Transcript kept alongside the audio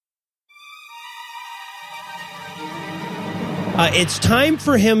It's time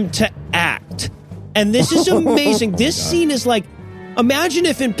for him to act. And this is amazing. This scene is like, imagine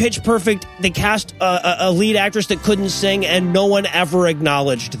if in Pitch Perfect they cast a lead actress that couldn't sing and no one ever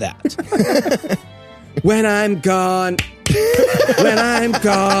acknowledged that. When I'm gone,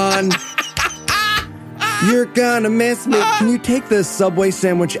 you're gonna miss me. Can you take the Subway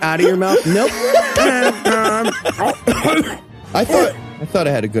sandwich out of your mouth? Nope. I thought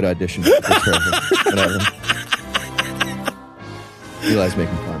I had a good audition. Whatever. Eli's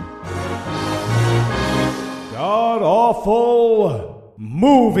making fun. God awful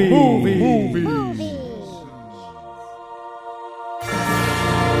movies.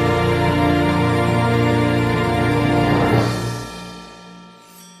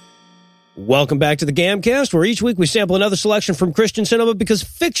 Welcome back to the Gamcast, where each week we sample another selection from Christian cinema because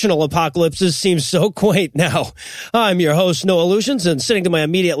fictional apocalypses seem so quaint now. I'm your host, Noah Lucians, and sitting to my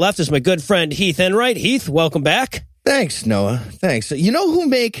immediate left is my good friend Heath Enright. Heath, welcome back. Thanks, Noah. Thanks. You know who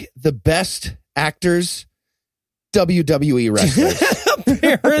make the best actors? WWE wrestlers.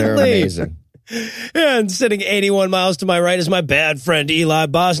 Apparently. They're amazing. And sitting 81 miles to my right is my bad friend Eli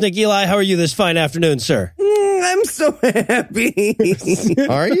Bosnick. Eli, how are you this fine afternoon, sir? I'm so happy.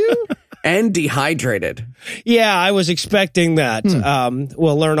 Are you? And dehydrated. Yeah, I was expecting that.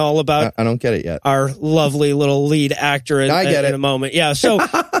 We'll learn all about I don't get it yet. Our lovely little lead actor in a moment. Yeah, so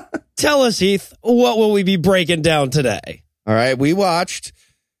tell us, Heath, what will we be breaking down today? All right, we watched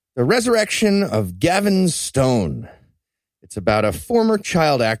The Resurrection of Gavin Stone. It's about a former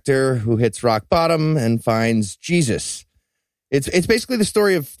child actor who hits rock bottom and finds Jesus. It's basically the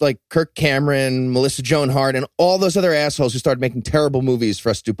story of like Kirk Cameron, Melissa Joan Hart, and all those other assholes who started making terrible movies for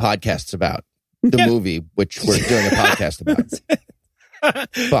us to do podcasts about. The movie, which we're doing a podcast about.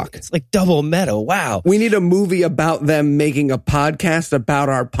 Fuck. It's like double meta. Wow. We need a movie about them making a podcast about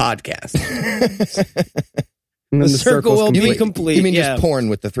our podcast. The circle will be complete. You mean just porn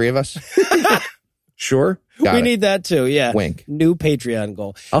with the three of us? Sure. We need that too, yeah. Wink. New Patreon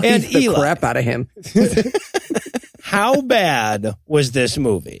goal. I'll eat the crap out of him. How bad was this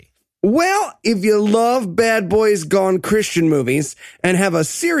movie? Well, if you love Bad Boys Gone Christian movies and have a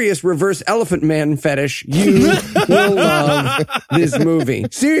serious reverse elephant man fetish, you will love this movie.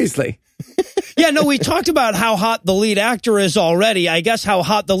 Seriously. Yeah, no, we talked about how hot the lead actor is already. I guess how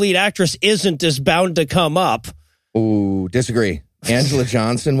hot the lead actress isn't is bound to come up. Ooh, disagree. Angela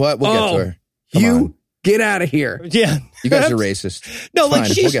Johnson, what? We'll get to her. Come on. Get out of here. Yeah. You guys are racist. No, it's like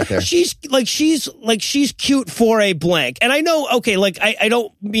fine. We'll get there. she's cute for a blank. And I know, okay, like I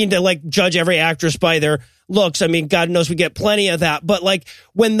don't mean to like judge every actress by their looks. I mean, God knows we get plenty of that. But like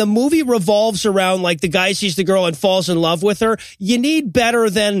when the movie revolves around like the guy sees the girl and falls in love with her, you need better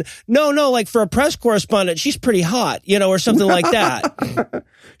than no, like for a press correspondent, she's pretty hot, you know, or something like that.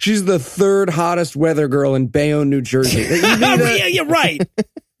 She's the third hottest weather girl in Bayonne, New Jersey. Yeah, you're right.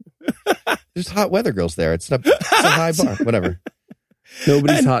 There's hot weather girls there. It's a high bar. Whatever.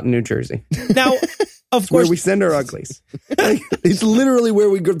 Nobody's hot in New Jersey. Now, of course, where we send our uglies. It's literally where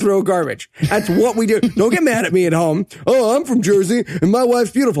we throw garbage. That's what we do. Don't get mad at me at home. Oh, I'm from Jersey and my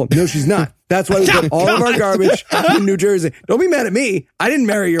wife's beautiful. No, she's not. That's why we put all of our garbage in New Jersey. Don't be mad at me. I didn't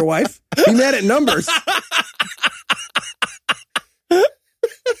marry your wife. Be mad at numbers.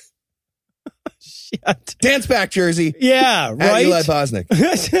 Dance back, Jersey. Yeah, right. Eli Bosnick.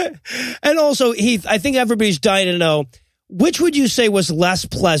 And also, Heath, I think everybody's dying to know, which would you say was less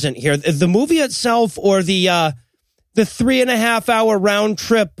pleasant here? The movie itself or the 3.5 hour round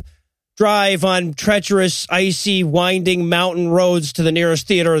trip drive on treacherous, icy, winding mountain roads to the nearest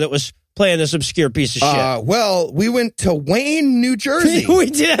theater that was playing this obscure piece of shit? Well, we went to Wayne, New Jersey. We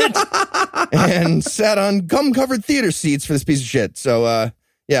did. And sat on gum-covered theater seats for this piece of shit. So,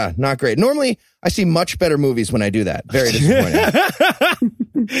 yeah, not great. Normally, I see much better movies when I do that. Very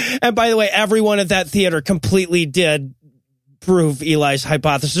disappointing. And by the way, everyone at that theater completely did prove Eli's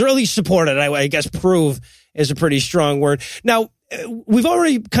hypothesis, or at least support it. I guess prove is a pretty strong word. Now, we've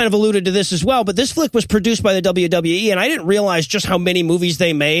already kind of alluded to this as well, but this flick was produced by the WWE, and I didn't realize just how many movies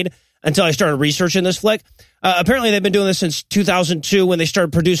they made until I started researching this flick. Apparently, they've been doing this since 2002 when they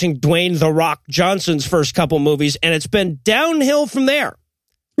started producing Dwayne "The Rock" Johnson's first couple movies, and it's been downhill from there.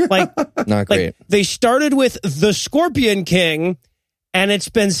 Like, not great. Like they started with The Scorpion King, and it's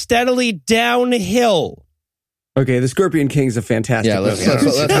been steadily downhill. Okay, The Scorpion King's a fantastic movie.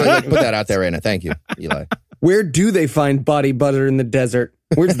 Let's put that out there right now. Thank you, Eli. Where do they find body butter in the desert?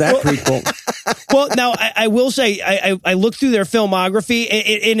 Where's that prequel? Well, now, I will say, I looked through their filmography,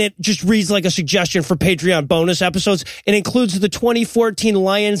 and it just reads like a suggestion for Patreon bonus episodes. It includes the 2014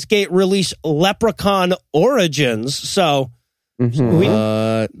 Lionsgate release Leprechaun Origins, so...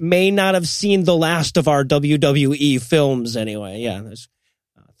 We may not have seen the last of our WWE films anyway. Yeah, I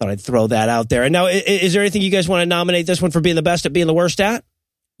thought I'd throw that out there. And now, is there anything you guys want to nominate this one for being the best at being the worst at?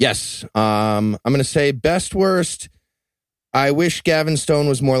 Yes. I'm going to say best worst. I wish Gavin Stone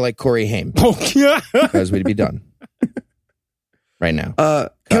was more like Corey Haim. Oh, yeah. Because we'd be done right now.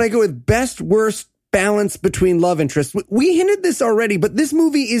 Can I go with best worst balance between love interests? We hinted this already, but this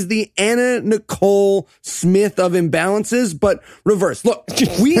movie is the Anna Nicole Smith of imbalances, but reverse. Look,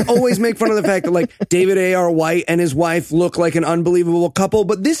 we always make fun of the fact that like David A.R. White and his wife look like an unbelievable couple,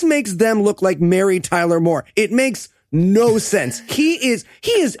 but this makes them look like Mary Tyler Moore. It makes no sense. He is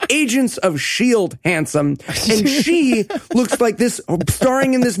Agents of S.H.I.E.L.D. handsome, and she looks like this,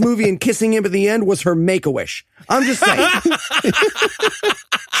 starring in this movie and kissing him at the end was her Make-A-Wish. I'm just saying.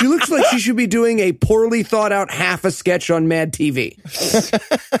 She looks like she should be doing a poorly thought out half a sketch on Mad TV.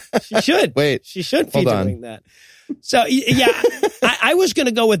 She should. Wait. She should be doing that. So, yeah, I was going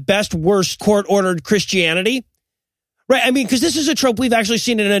to go with best worst court-ordered Christianity. Right, I mean, because this is a trope we've actually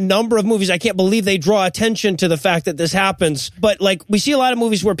seen in a number of movies. I can't believe they draw attention to the fact that this happens. But, like, we see a lot of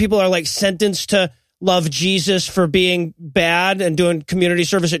movies where people are, like, sentenced to love Jesus for being bad and doing community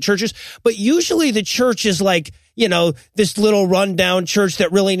service at churches. But usually the church is, like, you know, this little rundown church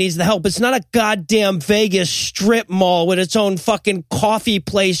that really needs the help. It's not a goddamn Vegas strip mall with its own fucking coffee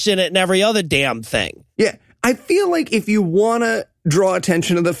place in it and every other damn thing. Yeah, I feel like if you want to draw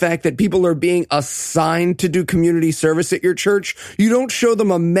attention to the fact that people are being assigned to do community service at your church, you don't show them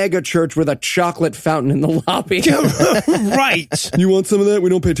a mega church with a chocolate fountain in the lobby. Right. You want some of that?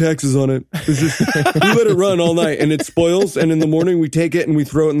 We don't pay taxes on it. It's just, we let it run all night and it spoils, and in the morning we take it and we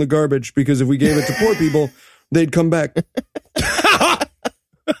throw it in the garbage, because if we gave it to poor people, they'd come back.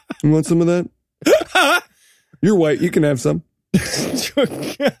 You want some of that? You're white. You can have some.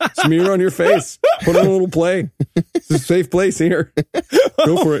 Smear on your face. Put on a little play. It's a safe place here.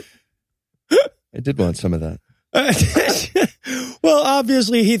 Go for it. I did want some of that. Well,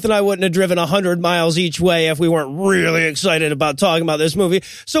 obviously, Heath and I wouldn't have driven 100 miles each way if we weren't really excited about talking about this movie.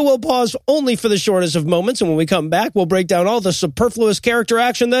 So we'll pause only for the shortest of moments, and when we come back, we'll break down all the superfluous character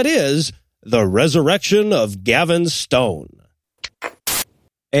action that is the resurrection of Gavin Stone.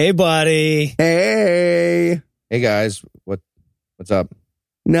 Hey, buddy. Hey. Hey, guys. What's up?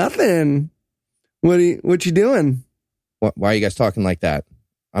 Nothing. What you doing? Why are you guys talking like that?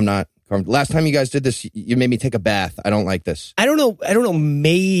 I'm not. Last time you guys did this, you made me take a bath. I don't like this. I don't know.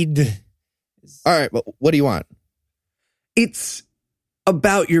 Made. All right. Well, what do you want? It's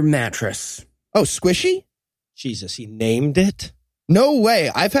about your mattress. Oh, Squishy? Jesus, he named it? No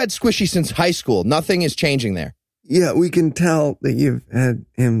way. I've had Squishy since high school. Nothing is changing there. Yeah, we can tell that you've had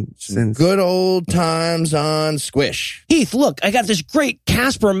him since. Good old times on Squish. Heath, look, I got this great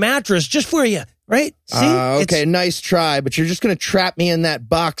Casper mattress just for you, right? See? Okay, nice try, but you're just going to trap me in that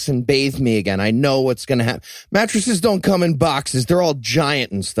box and bathe me again. I know what's going to happen. Mattresses don't come in boxes. They're all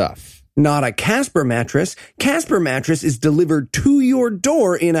giant and stuff. Not a Casper mattress. Casper mattress is delivered to your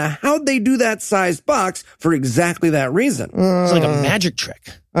door in a how'd they do that sized box for exactly that reason. It's like a magic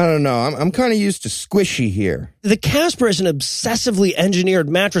trick. I don't know. I'm kind of used to Squishy here. The Casper is an obsessively engineered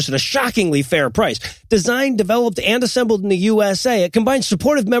mattress at a shockingly fair price. Designed, developed, and assembled in the USA, it combines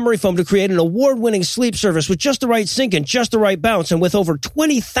supportive memory foam to create an award-winning sleep service with just the right sink and just the right bounce. And with over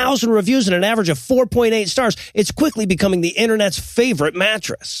 20,000 reviews and an average of 4.8 stars, it's quickly becoming the internet's favorite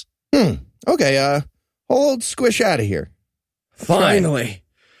mattress. Okay, hold Squish out of here. Finally.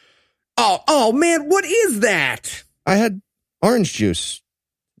 Oh man, what is that? I had orange juice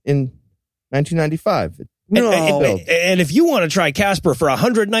in 1995. And if you want to try Casper for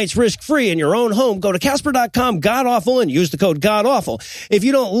 100 nights risk-free in your own home, go to Casper.com, godawful, and use the code godawful. If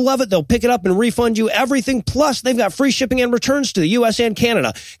you don't love it, they'll pick it up and refund you everything. Plus, they've got free shipping and returns to the U.S. and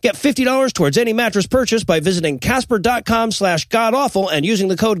Canada. Get $50 towards any mattress purchase by visiting Casper.com/godawful and using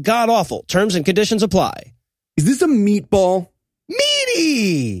the code godawful. Terms and conditions apply. Is this a meatball?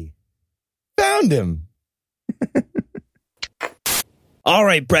 Meaty! Found him. All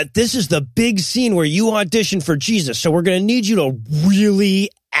right, Brett, this is the big scene where you audition for Jesus, so we're going to need you to really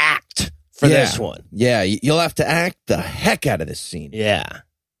act for this one. Yeah, you'll have to act the heck out of this scene. Yeah.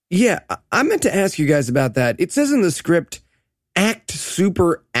 Yeah, I meant to ask you guys about that. It says in the script, act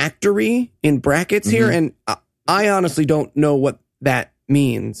super actory in brackets here, and I honestly don't know what that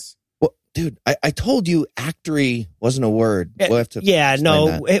means. Well, dude, I told you actory wasn't a word. We'll have to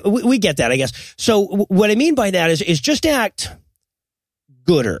we get that, I guess. So what I mean by that is just act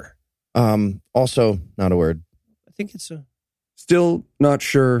gooder. Also not a word. I think it's a... Still not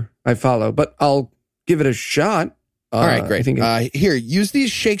sure I follow, but I'll give it a shot. All right, great. Here, use these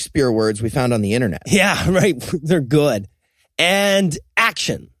Shakespeare words we found on the internet. Yeah, right. They're good. And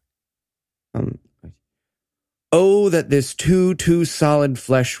action. Oh, that this too solid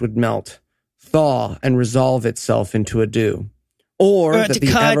flesh would melt, thaw, and resolve itself into a dew. Or that the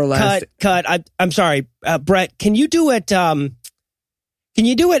everlasting... Cut. I'm sorry, Brett, can you do it,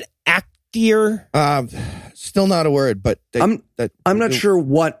 actier? Still not a word, but... I'm not sure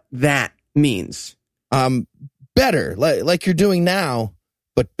what that means. Better, like you're doing now,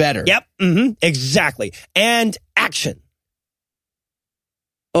 but better. Yep, exactly. And action.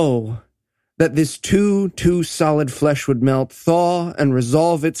 Oh, that this too solid flesh would melt, thaw, and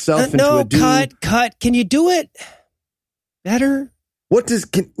resolve itself into a dew. Cut. Can you do it better? What does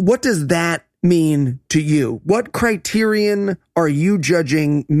that mean to you? What criterion are you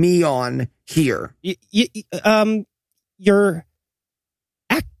judging me on here? Your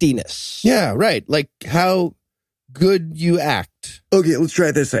actiness. Yeah, right. Like how good you act. Okay, let's try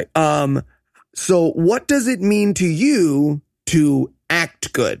it this way. So what does it mean to you to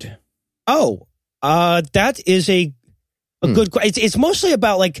act good? Oh, that is a good question. It's mostly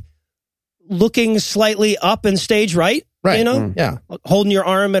about like looking slightly up and stage right. Right. You know? Yeah. Holding your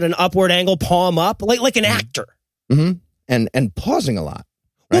arm at an upward angle, palm up, like an actor. Mm-hmm. And pausing a lot.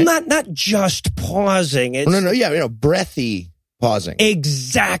 Right? Right? Well, not just pausing. It's no. Yeah, breathy pausing.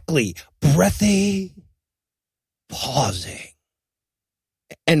 Exactly. Breathy pausing.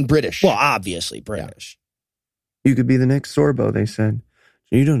 And British. Well, obviously British. You could be the next Sorbo, they said.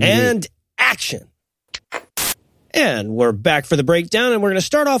 You don't need And action. And we're back for the breakdown, and we're going to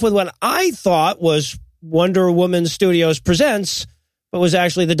start off with what I thought was Wonder Woman Studios Presents, but was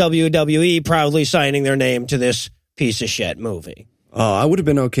actually the WWE proudly signing their name to this piece of shit movie. Oh, I would have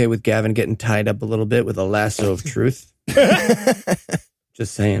been okay with Gavin getting tied up a little bit with a lasso of truth.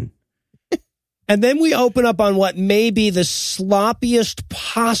 Just saying. And then we open up on what may be the sloppiest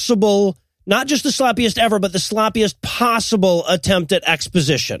possible, not just the sloppiest ever, but the sloppiest possible attempt at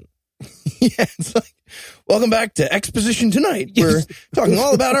exposition. Yeah, it's like, welcome back to Exposition Tonight. We're talking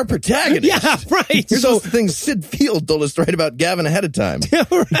all about our protagonist. Yeah, right. Here's those things Sid Field told us to write about Gavin ahead of time. Yeah,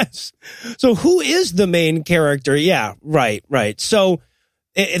 right. So who is the main character? Yeah, right. So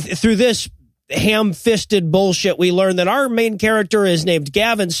through this ham-fisted bullshit, we learn that our main character is named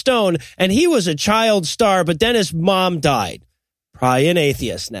Gavin Stone, and he was a child star, but then his mom died. Probably an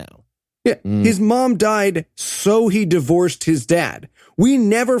atheist now. Yeah, his mom died, so he divorced his dad. We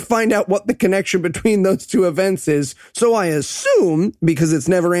never find out what the connection between those two events is, so I assume, because it's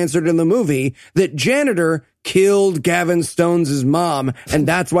never answered in the movie, that Janitor killed Gavin Stone's mom, and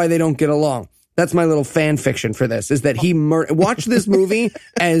that's why they don't get along. That's my little fan fiction for this, is that he watch this movie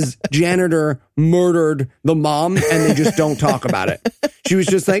as Janitor murdered the mom, and they just don't talk about it. She was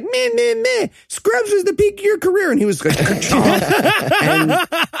just like, meh. Scrubs was the peak of your career, and he was like, and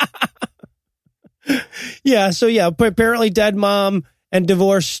apparently dead mom and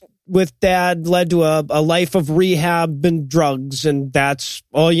divorce with dad led to a life of rehab and drugs, and that's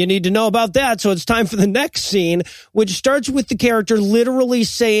all you need to know about that. So it's time for the next scene, which starts with the character literally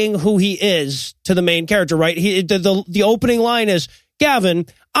saying who he is to the main character, right? The opening line is, Gavin,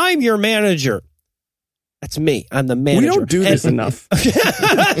 I'm your manager. That's me. I'm the manager. We don't do this enough.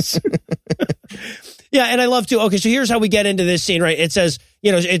 Yeah, and I love to. Okay, so here's how we get into this scene, right? It says,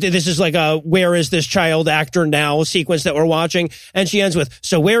 this is like a where is this child actor now sequence that we're watching. And she ends with,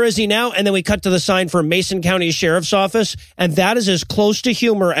 so where is he now? And then we cut to the sign for Mason County Sheriff's Office. And that is as close to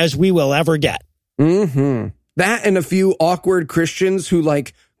humor as we will ever get. Mm-hmm. That and a few awkward Christians who,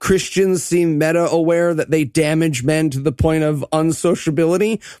 like, Christians seem meta-aware that they damage men to the point of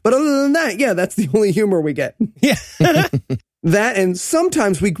unsociability. But other than that, yeah, that's the only humor we get. Yeah. That, and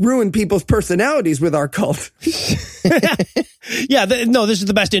sometimes we ruin people's personalities with our cult. Yeah, this is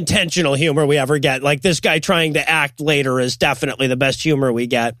the best intentional humor we ever get. Like, this guy trying to act later is definitely the best humor we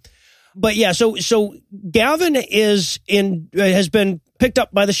get. But yeah, so Gavin has been picked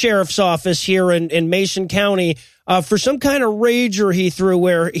up by the sheriff's office here in Mason County for some kind of rager he threw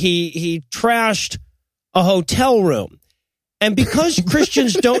where he trashed a hotel room. And because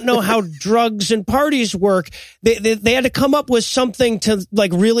Christians don't know how drugs and parties work, they had to come up with something to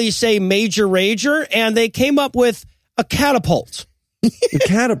like really say major rager, and they came up with a catapult. A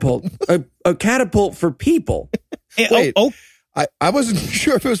catapult? A catapult for people? Wait, I wasn't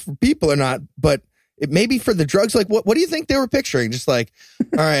sure if it was for people or not, but it may be for the drugs. Like, what do you think they were picturing? Just like,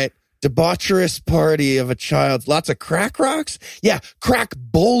 all right, debaucherous party of a child, lots of crack rocks? Yeah, crack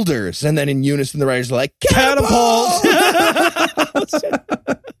boulders. And then in unison, the writers are like, catapult!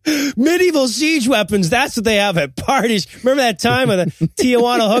 Medieval siege weapons, that's what they have at parties. Remember that time of the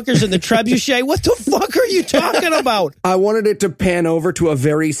Tijuana hookers and the trebuchet? What the fuck are you talking about? I wanted it to pan over to a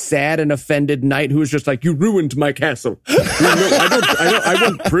very sad and offended knight who was just like, you ruined my castle. No, I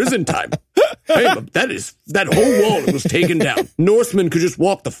want prison time. That whole wall was taken down. Norsemen could just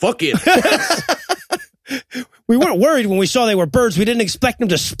walk the fuck in. We weren't worried when we saw they were birds. We didn't expect them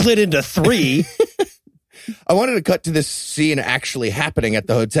to split into 3. I wanted to cut to this scene actually happening at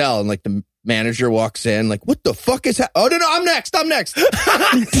the hotel, and like the manager walks in, like, what the fuck is oh, no, I'm next.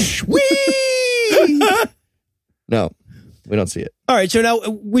 Whee! No, we don't see it. All right, so now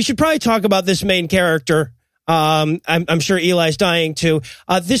we should probably talk about this main character. I'm sure Eli's dying too.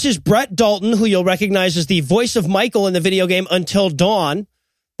 This is Brett Dalton, who you'll recognize as the voice of Michael in the video game Until Dawn.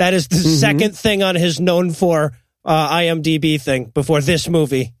 That is the second thing on his known for IMDb thing before this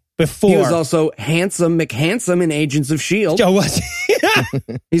movie. He was also Handsome McHandsome in Agents of S.H.I.E.L.D. Oh, was he?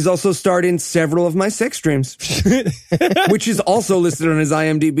 He's also starred in several of my sex dreams, which is also listed on his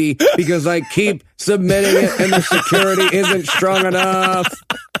IMDb because I keep submitting it and the security isn't strong enough.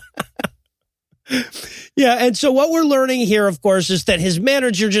 Yeah, and so what we're learning here, of course, is that his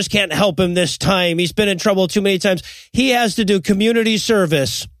manager just can't help him this time. He's been in trouble too many times. He has to do community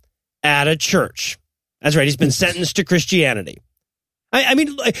service at a church. That's right. He's been sentenced to Christianity. I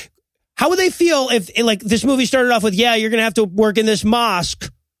mean, like, how would they feel if, like, this movie started off with, yeah, you're going to have to work in this mosque?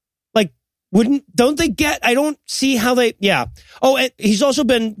 Like, don't they get, I don't see how they, yeah. Oh, and he's also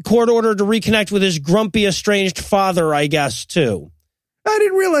been court ordered to reconnect with his grumpy, estranged father, I guess, too. I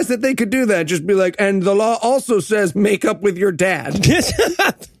didn't realize that they could do that. Just be like, and the law also says make up with your dad.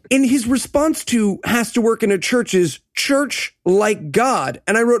 And his response to has to work in a church is church like God.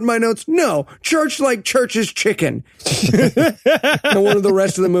 And I wrote in my notes, no, church like church's chicken. I wanted the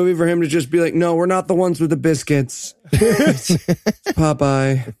rest of the movie for him to just be like, no, we're not the ones with the biscuits.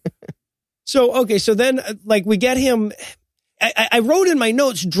 Popeye. So, okay, so then, like, we get him. I wrote in my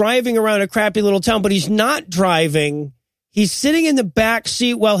notes driving around a crappy little town, but he's not driving. He's sitting in the back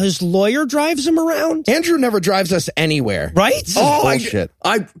seat while his lawyer drives him around. Andrew never drives us anywhere. Right? Oh, bullshit.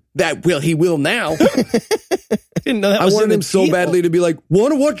 He will now. Didn't know that I was wanted him so deal. badly to be like,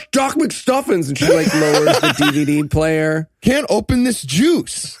 want to watch Doc McStuffins? And she like lowers the DVD player. Can't open this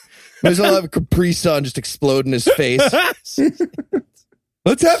juice. There's a lot of Capri Sun just explode in his face.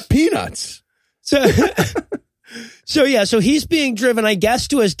 Let's have peanuts. So he's being driven, I guess,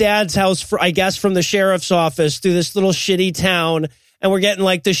 to his dad's house, from the sheriff's office through this little shitty town. And we're getting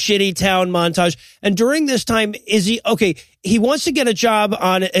like the shitty town montage. And during this time, he wants to get a job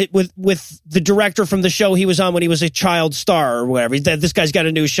on it with the director from the show he was on when he was a child star or whatever. This guy's got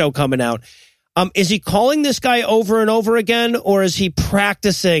a new show coming out. Is he calling this guy over and over again, or is he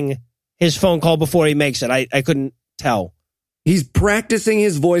practicing his phone call before he makes it? I couldn't tell. He's practicing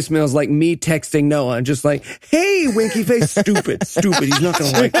his voicemails like me texting Noah and just like, hey, winky face, stupid. He's not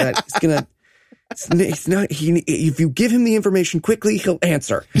going to like that. If you give him the information quickly, he'll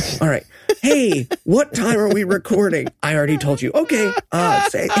answer. All right. Hey, what time are we recording? I already told you. Okay.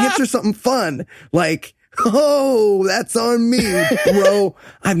 Answer something fun. Like, oh, that's on me, bro.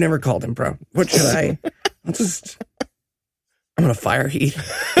 I've never called him bro. What should I'm going to fire Heath.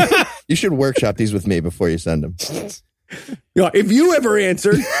 You should workshop these with me before you send them. If you ever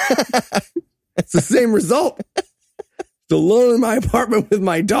answered, it's the same result. It's alone in my apartment with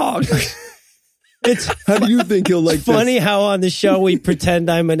my dog. How do you think he'll like this? Funny how on the show we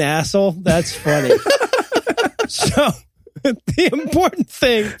pretend I'm an asshole. That's funny. So the important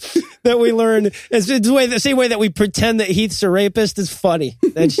thing that we learn is the same way that we pretend that Heath's a rapist is funny.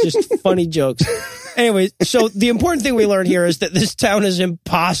 That's just funny jokes. Anyway, so the important thing we learn here is that this town is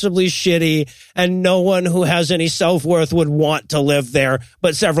impossibly shitty and no one who has any self-worth would want to live there,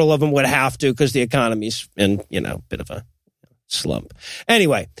 but several of them would have to because the economy's in, a bit of a slump.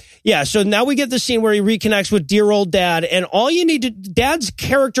 Anyway, yeah, so now we get the scene where he reconnects with dear old dad, and all you need to, dad's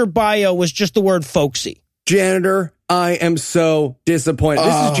character bio was just the word folksy. Janitor, I am so disappointed.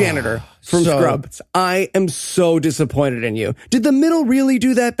 This is Janitor from Scrubs. I am so disappointed in you. Did the middle really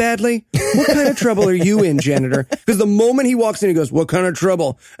do that badly? What kind of trouble are you in, Janitor? Because the moment he walks in, he goes, what kind of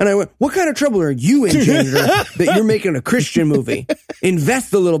trouble? And I went, what kind of trouble are you in, Janitor, that you're making a Christian movie?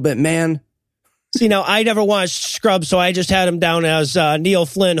 Invest a little bit, man. See, now, I never watched Scrubs, so I just had him down as Neil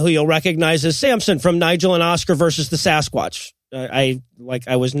Flynn, who you'll recognize as Samson from Nigel and Oscar versus the Sasquatch. I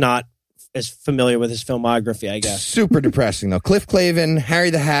was not as familiar with his filmography, I guess. Super depressing, though. Cliff Clavin, Harry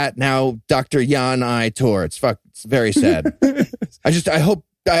the Hat, now Dr. Jan I. Tor. It's very sad.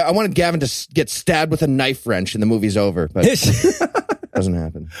 I wanted Gavin to get stabbed with a knife wrench and the movie's over, but it doesn't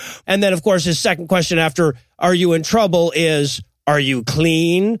happen. And then, of course, his second question after, are you in trouble, is, Are you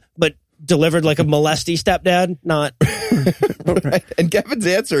clean? But delivered like a molesty stepdad? Not. Right. And Gavin's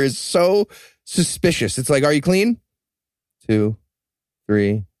answer is so suspicious. It's like, are you clean? 2,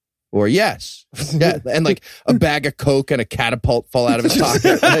 3, 4. Yes. Yeah. And like a bag of Coke and a catapult fall out of his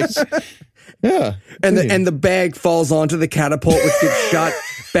pocket. Like, yeah. And the bag falls onto the catapult, which gets shot,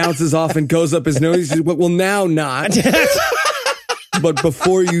 bounces off, and goes up his nose. He says, well, now not. But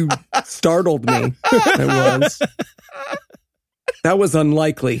before you startled me, I was. That was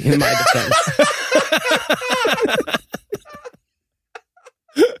unlikely in my defense.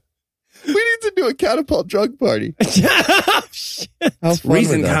 We need to do a catapult drug party. Oh, shit. How fun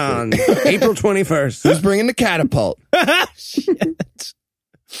Reason would that Con, be? April 21st. Who's bringing the catapult? Shit.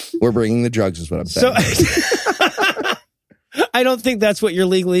 We're bringing the drugs is what I'm saying. So, I don't think that's what you're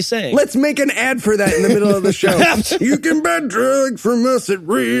legally saying. Let's make an ad for that in the middle of the show. You can buy drugs from us at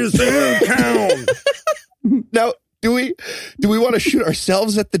Reason Con. Now, do we want to shoot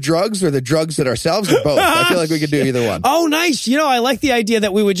ourselves at the drugs or the drugs at ourselves or both? I feel like we could do either one. Oh, nice. I like the idea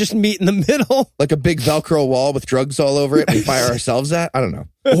that we would just meet in the middle. Like a big Velcro wall with drugs all over it we fire ourselves at? I don't know.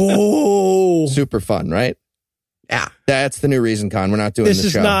 Oh. Super fun, right? Yeah. That's the new Reason Con. We're not doing This the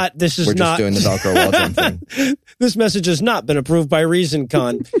is show. not. This is We're not. just doing the Velcro wall jump thing. This message has not been approved by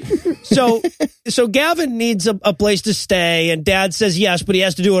ReasonCon. So Gavin needs a place to stay, and Dad says yes, but he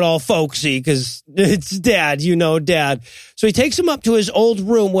has to do it all folksy because it's Dad, Dad. So he takes him up to his old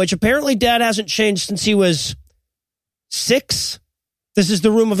room, which apparently Dad hasn't changed since he was 6. This is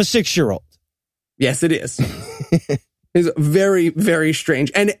the room of a 6-year-old. Yes, it is. It's very, very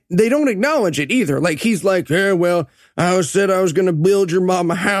strange. And they don't acknowledge it either. Like, he's like, yeah, well, I said I was going to build your mom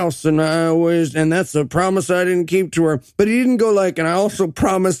a house, and that's a promise I didn't keep to her. But he didn't go like, and I also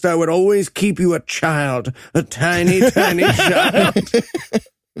promised I would always keep you a child, a tiny, tiny child.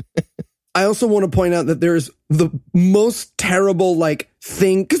 I also want to point out that there's the most terrible,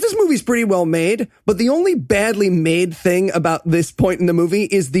 thing, because this movie's pretty well made, but the only badly made thing about this point in the movie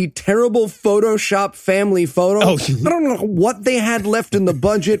is the terrible Photoshop family photo. Oh. I don't know what they had left in the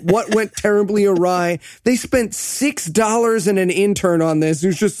budget, what went terribly awry. They spent $6 and an intern on this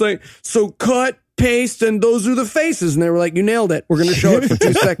who's just like, so cut, paste, and those are the faces. And they were like, you nailed it. We're going to show it for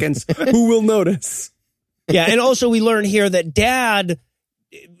 2 seconds. Who will notice? Yeah, and also we learn here that Dad,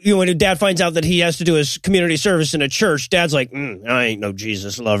 when Dad finds out that he has to do his community service in a church, Dad's like, I ain't no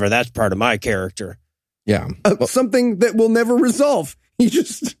Jesus lover. That's part of my character. Yeah. Something that will never resolve. He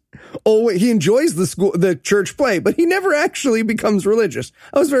just he enjoys the church play, but he never actually becomes religious.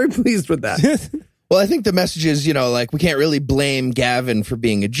 I was very pleased with that. Well, I think the message is, we can't really blame Gavin for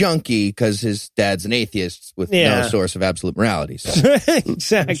being a junkie because his dad's an atheist with no source of absolute morality. So.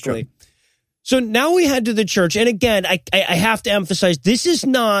 Exactly. So now we head to the church. And again, I have to emphasize, this is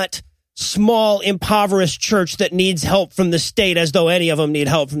not small, impoverished church that needs help from the state, as though any of them need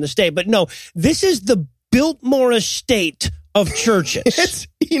help from the state. But no, this is the Biltmore estate of churches. It's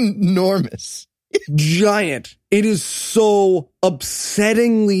enormous. Giant. It is so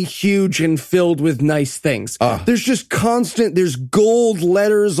upsettingly huge and filled with nice things. There's just there's gold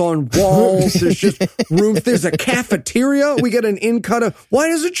letters on walls. There's just room. There's a cafeteria. We get an in-cut of, why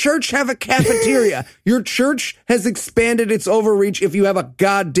does a church have a cafeteria? Your church has expanded its overreach if you have a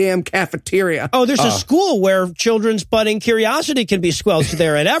goddamn cafeteria. Oh, there's a school where children's budding curiosity can be squelched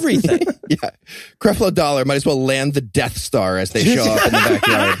there and everything. Yeah. Creflo Dollar might as well land the Death Star as they show up in the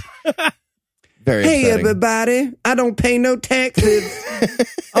backyard. Very Hey, upsetting. everybody, I don't pay no taxes.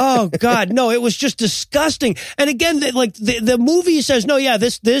 Oh, God, no, it was just disgusting. And again, the movie says, no, yeah,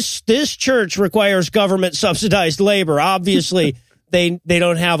 this church requires government subsidized labor. Obviously, they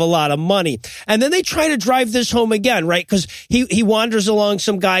don't have a lot of money. And then they try to drive this home again, right? Because he wanders along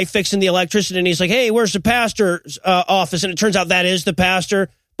some guy fixing the electricity, and he's like, hey, where's the pastor's office? And it turns out that is the pastor,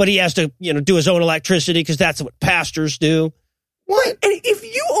 but he has to, do his own electricity because that's what pastors do. What? And if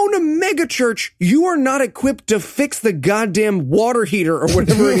you own a mega church, you are not equipped to fix the goddamn water heater or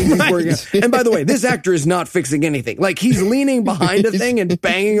whatever it is he's working on. And by the way, this actor is not fixing anything. Like, he's leaning behind a thing and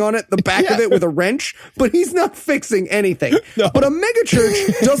banging on it, the back of it with a wrench, but he's not fixing anything. No. But a mega church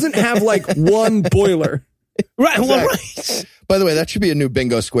doesn't have one boiler. Right. Exactly. Well, right. By the way, that should be a new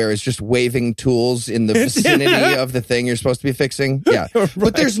bingo square, is just waving tools in the vicinity of the thing you're supposed to be fixing. Yeah. Right.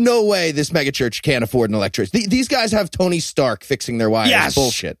 But there's no way this megachurch can't afford an electrician. These guys have Tony Stark fixing their wires. Yes.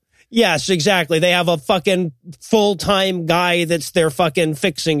 Bullshit. Yes, exactly. They have a fucking full-time guy that's their fucking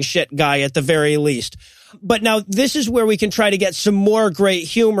fixing shit guy at the very least. But now this is where we can try to get some more great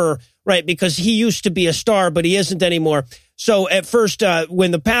humor, right? Because he used to be a star, but he isn't anymore. So at first, when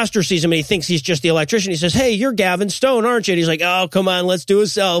the pastor sees him and he thinks he's just the electrician, he says, "Hey, you're Gavin Stone, aren't you?" And he's like, "Oh, come on, let's do a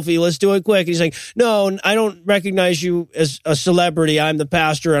selfie. Let's do it quick." And he's like, "No, I don't recognize you as a celebrity. I'm the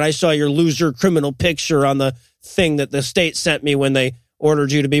pastor, and I saw your loser criminal picture on the thing that the state sent me when they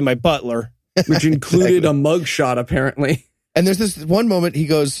ordered you to be my butler." Which included a mugshot, apparently. And there's this one moment he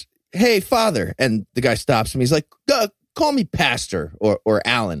goes, "Hey, Father," and the guy stops him. He's like, "Call me Pastor or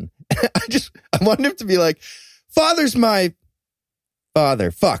Alan." I wanted him to be like, "Father's my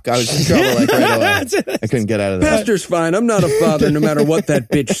father." Fuck, I was in trouble like right away. I couldn't get out of that. Pastor's fine. I'm not a father, no matter what that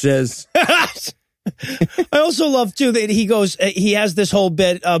bitch says. I also love too that he goes. He has this whole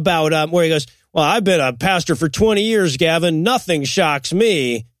bit about where he goes, "Well, I've been a pastor for 20 years, Gavin. Nothing shocks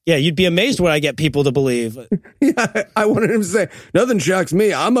me." Yeah, you'd be amazed what I get people to believe. Yeah, I wanted him to say, "Nothing shocks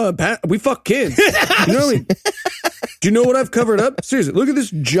me. We fuck kids." You know, do you know what I've covered up? Seriously, look at this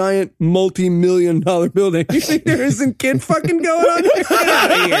giant multi-million-dollar building. You think there isn't kid fucking going on? Get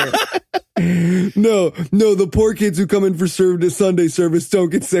out of here. No, the poor kids who come in for Sunday service don't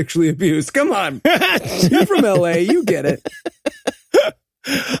get sexually abused. Come on. You're from LA. You get it.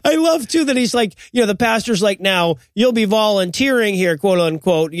 I love, too, that he's like, the pastor's like, "Now, you'll be volunteering here, quote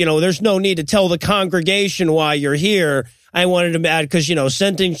unquote. There's no need to tell the congregation why you're here." I wanted to add, because,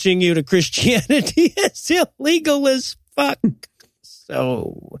 sentencing you to Christianity is illegal as fuck.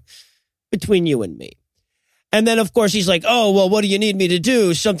 So, between you and me. And then, of course, he's like, "Oh, well, what do you need me to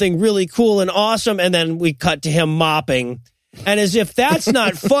do? Something really cool and awesome." And then we cut to him mopping. And as if that's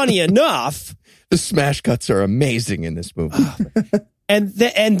not funny enough. The smash cuts are amazing in this movie. And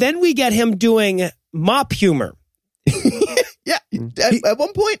then we get him doing mop humor. Yeah. At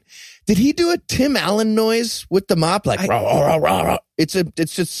one point, did he do a Tim Allen noise with the mop? Like, rah, rah, rah, rah. It's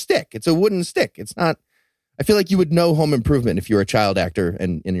just stick. It's a wooden stick. It's not. I feel like you would know Home Improvement if you were a child actor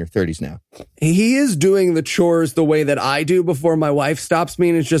and in your 30s now. He is doing the chores the way that I do before my wife stops me,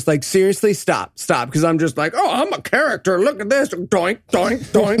 and it's just like, seriously, stop. Because I'm just like, "Oh, I'm a character. Look at this. Doink, doink,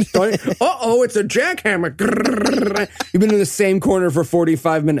 doink, doink. Uh-oh, it's a jackhammer." You've been in the same corner for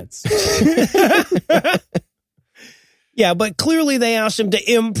 45 minutes. Yeah, but clearly they asked him to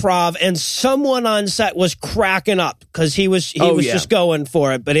improv, and someone on set was cracking up because he was just going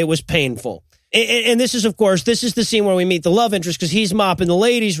for it, but it was painful. And this is, of course, the scene where we meet the love interest, because he's mopping the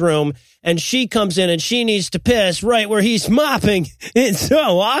ladies' room, and she comes in and she needs to piss right where he's mopping. It's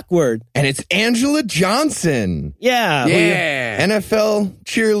so awkward. And it's Angela Johnson. Yeah. Yeah. NFL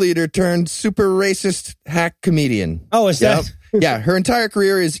cheerleader turned super racist hack comedian. Oh, is that? Yeah, her entire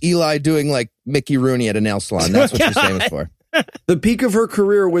career is Eli doing like Mickey Rooney at a nail salon. That's what she's famous for. The peak of her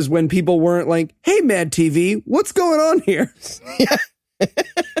career was when people weren't like, "Hey, Mad TV, what's going on here?" Yeah.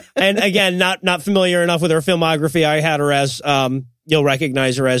 And again, not familiar enough with her filmography. I had her as, you'll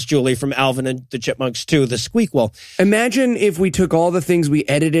recognize her as Julie from Alvin and the Chipmunks 2, The Squeakquel. Imagine if we took all the things we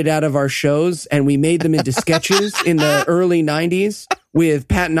edited out of our shows and we made them into sketches in the early 90s with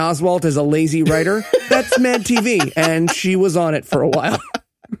Patton Oswalt as a lazy writer. That's Mad TV, and she was on it for a while.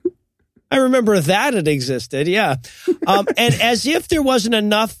 I remember that it existed, yeah. And as if there wasn't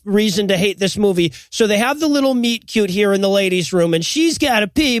enough reason to hate this movie, so they have the little meet cute here in the ladies' room, and she's got to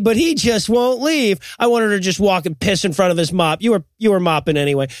pee, but he just won't leave. I wanted her to just walk and piss in front of his mop. You were mopping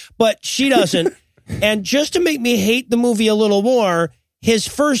anyway, but she doesn't. And just to make me hate the movie a little more, his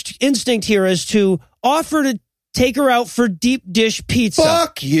first instinct here is to offer to take her out for deep dish pizza.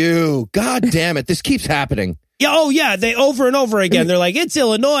 Fuck you. God damn it. This keeps happening. Yeah, oh yeah, they over and over again. They're like, "It's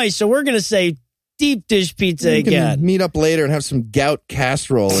Illinois, so we're going to say deep dish pizza again." Meet up later and have some gout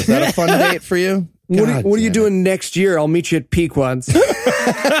casserole. Is that a fun date for you? What are you doing next year? I'll meet you at Pequod's.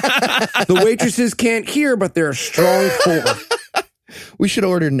 The waitresses can't hear, but they're a strong force. We should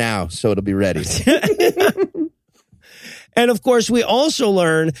order now so it'll be ready. And of course, we also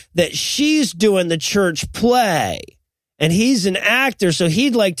learn that she's doing the church play. And he's an actor, so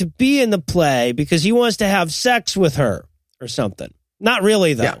he'd like to be in the play because he wants to have sex with her or something. Not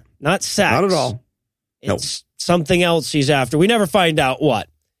really, though. Yeah. Not sex. Not at all. It's something else he's after. We never find out what.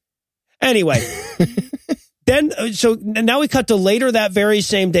 Anyway, so now we cut to later that very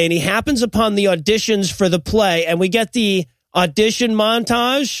same day, and he happens upon the auditions for the play, and we get the audition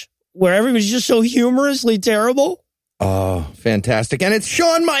montage where everybody's just so humorously terrible. Oh, fantastic. And it's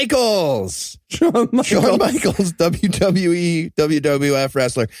Shawn Michaels. Shawn Michaels, WWE, WWF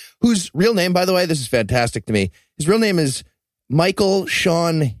wrestler, whose real name, by the way, this is fantastic to me. His real name is Michael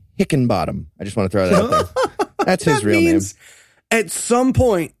Sean Hickenbottom. I just want to throw that out there. That's his real name. At some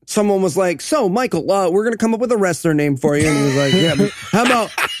point, someone was like, "So, Michael, we're going to come up with a wrestler name for you." And he was like, "Yeah, but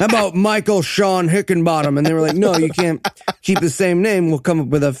how about Michael Sean Hickenbottom?" And they were like, "No, you can't keep the same name. We'll come up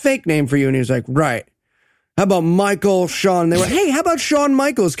with a fake name for you." And he was like, "Right. How about Michael, Sean? They went, hey, how about Shawn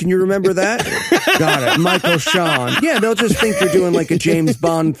Michaels? Can you remember that? Got it. Michael, Sean. Yeah, they'll just think you're doing like a James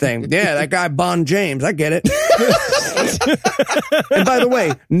Bond thing. Yeah, that guy Bond James. I get it. And by the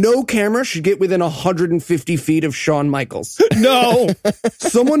way, no camera should get within 150 feet of Shawn Michaels. No.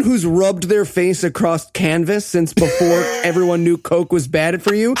 Someone who's rubbed their face across canvas since before everyone knew Coke was bad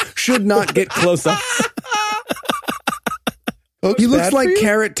for you should not get close up. He looks like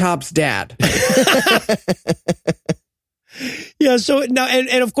Carrot Top's dad. Yeah, so now,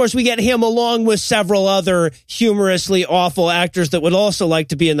 and of course, we get him along with several other humorously awful actors that would also like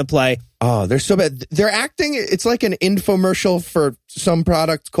to be in the play. Oh, they're so bad. They're acting, it's like an infomercial for some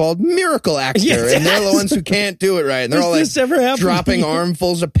product called Miracle Actor, Yes, and they're the ones who can't do it right. And they're all like dropping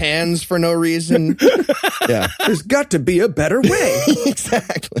armfuls of pans for no reason. Yeah. There's got to be a better way.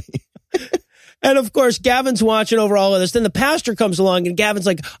 Exactly. And of course, Gavin's watching over all of this. Then the pastor comes along and Gavin's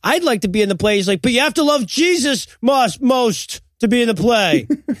like, I'd like to be in the play. He's like, but you have to love Jesus most to be in the play.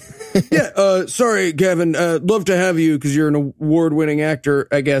 Yeah, sorry, Gavin. Love to have you because you're an award-winning actor,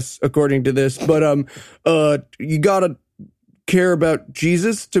 I guess, according to this. But you gotta care about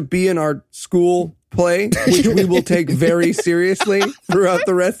Jesus to be in our school play, which we will take very seriously throughout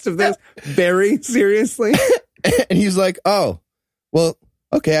the rest of this. Very seriously. And he's like, oh, well,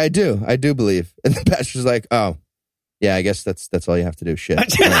 okay, I do believe. And the pastor's like, oh, yeah, I guess that's all you have to do. Shit.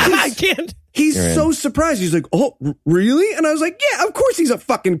 I can't. He's so surprised. He's like, oh, really? And I was like, yeah, of course he's a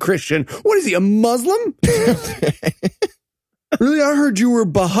fucking Christian. What is he, a Muslim? Really? I heard you were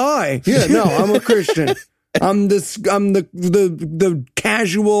Baha'i. Yeah, no, I'm a Christian. I'm the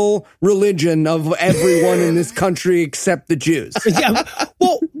casual religion of everyone in this country except the Jews. Yeah,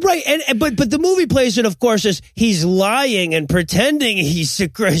 well, right, but the movie plays it, of course, as he's lying and pretending he's a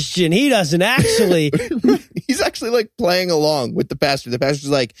Christian. He doesn't actually. He's actually like playing along with the pastor. The pastor's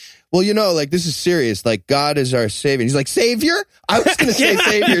like, well, like this is serious. Like God is our savior. He's like, savior? I was going to say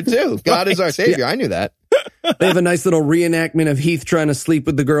savior too. God is our savior. I knew that. They have a nice little reenactment of Heath trying to sleep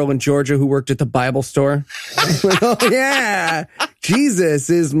with the girl in Georgia who worked at the Bible store. Oh, yeah. Jesus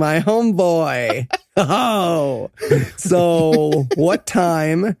is my homeboy. Oh. So what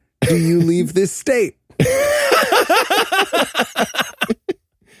time do you leave this state?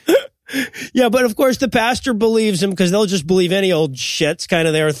 Yeah, but of course the pastor believes him because they'll just believe any old shit. It's kind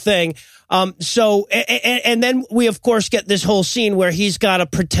of their thing. So, and then we, of course, get this whole scene where he's got to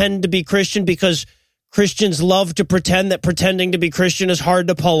pretend to be Christian because Christians love to pretend that pretending to be Christian is hard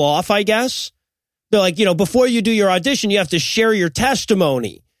to pull off, I guess. They're like, before you do your audition, you have to share your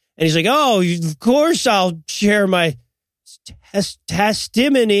testimony. And he's like, oh, of course I'll share my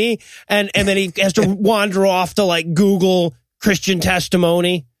testimony. And then he has to wander off to like Google Christian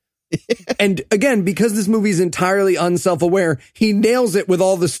testimony. And again, because this movie is entirely unself-aware, he nails it with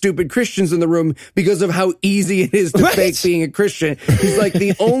all the stupid Christians in the room because of how easy it is to fake being a Christian. He's like,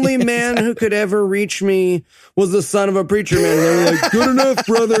 the only man who could ever reach me was the son of a preacher man. And they were like, good enough,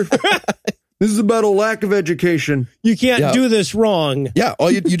 brother. This is about a lack of education. You can't do this wrong. Yeah,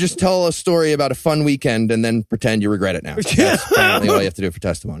 you just tell a story about a fun weekend and then pretend you regret it now. That's apparently all you have to do for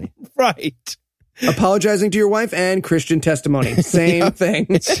testimony. Right. Apologizing to your wife and Christian testimony. Same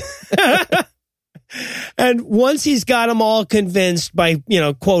thing. And once he's got them all convinced by,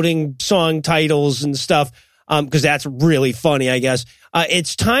 quoting song titles and stuff, because that's really funny, I guess,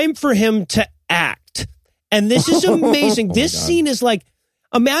 it's time for him to act. And this is amazing. This scene is like,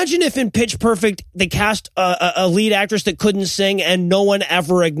 imagine if in Pitch Perfect they cast a lead actress that couldn't sing and no one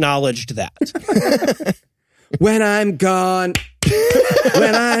ever acknowledged that. When I'm gone,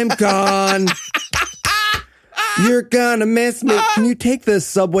 you're gonna miss me. Can you take the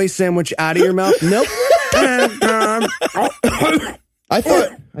Subway sandwich out of your mouth? Nope. I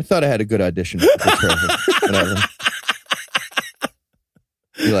thought I had a good audition. Whatever.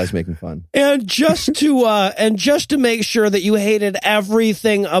 Eli's making fun. And just to make sure that you hated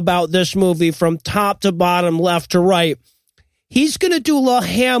everything about this movie from top to bottom, left to right, he's gonna do a little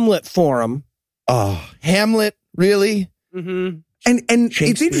Hamlet for him. Oh, Hamlet, really? Mm-hmm. And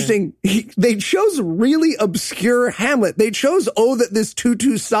it's interesting. They chose really obscure Hamlet. They chose, that this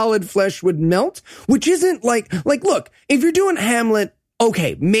too solid flesh would melt, which isn't like, look, if you're doing Hamlet,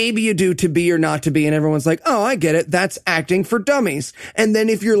 okay, maybe you do To Be or Not to Be, and everyone's like, oh, I get it. That's acting for dummies. And then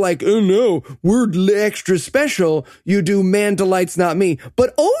if you're like, oh no, we're extra special, you do Man Delights Not Me.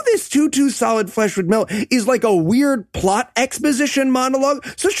 But this too solid flesh would melt is like a weird plot exposition monologue.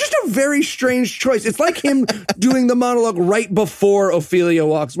 So it's just a very strange choice. It's like him doing the monologue right before Ophelia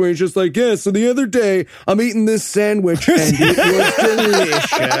walks, where he's just like, yeah, so the other day I'm eating this sandwich and it was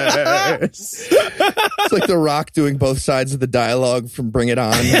delicious. It's like The Rock doing both sides of the dialogue from Bring It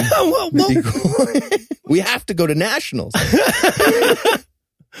On. We have to go to nationals.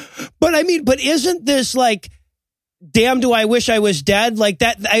 But isn't this like, damn, do I wish I was dead? Like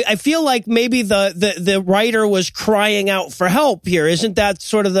that, I feel like maybe the writer was crying out for help here. Isn't that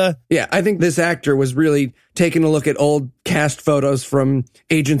sort of the... Yeah, I think this actor was really taking a look at old cast photos from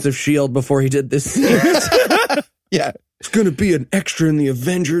Agents of S.H.I.E.L.D. before he did this. Yeah. It's going to be an extra in the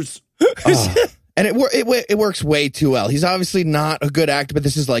Avengers. And it works way too well. He's obviously not a good actor, but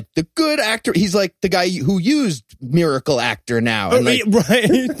this is like the good actor. He's like the guy who used miracle actor now. And like,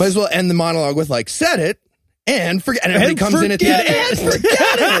 right. Might as well end the monologue with like, said it and forget. And everybody comes in at the end and forget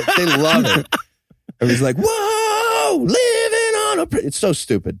it. They love it. Everybody's like, whoa, living on a... It's so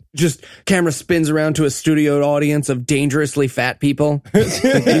stupid. Just camera spins around to a studio audience of dangerously fat people.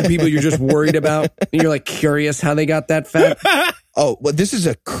 Like people you're just worried about. And you're like curious how they got that fat. Oh, well, this is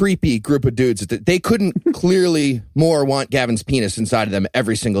a creepy group of dudes. They couldn't clearly more want Gavin's penis inside of them,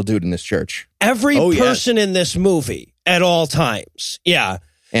 every single dude in this church. Every person in this movie at all times. Yeah.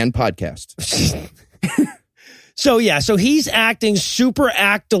 And podcast. So he's acting super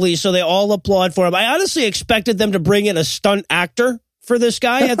actily, so they all applaud for him. I honestly expected them to bring in a stunt actor for this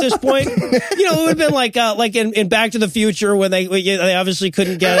guy at this point. It would have been like in Back to the Future when they obviously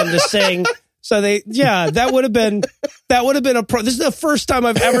couldn't get him to sing. So that would have been this is the first time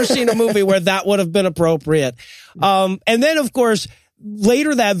I've ever seen a movie where that would have been appropriate. And then of course,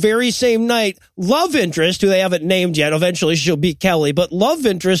 later that very same night, love interest, who they haven't named yet, eventually she'll be Kelly, but love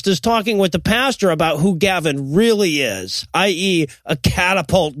interest is talking with the pastor about who Gavin really is, i.e. a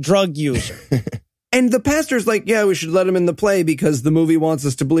catapult drug user. And the pastor's like, yeah, we should let him in the play because the movie wants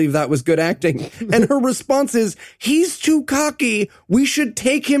us to believe that was good acting. And her response is, he's too cocky. We should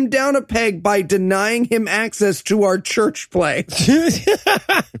take him down a peg by denying him access to our church play.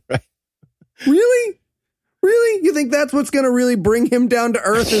 Right. Really? Really? You think that's what's going to really bring him down to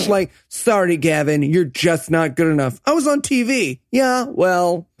earth? Is like, sorry, Gavin, you're just not good enough. I was on TV. Yeah,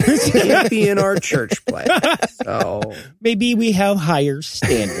 well, can't be in our church play. So maybe we have higher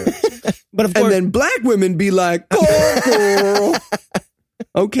standards. But of course, and then black women be like, oh, girl.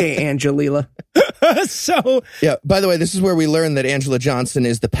 Okay, Angelina. So, yeah, by the way, this is where we learn that Angela Johnson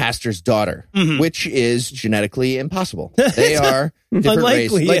is the pastor's daughter, which is genetically impossible. They are different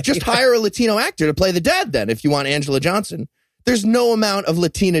Unlikely, race. Like, just hire a Latino actor to play the dad then if you want Angela Johnson. There's no amount of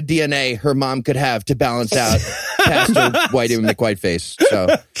Latina DNA her mom could have to balance out Pastor Whitey McWhiteface. So,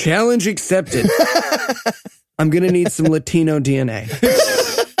 challenge accepted. I'm going to need some Latino DNA.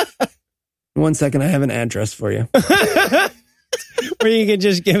 1 second, I have an address for you. Or you can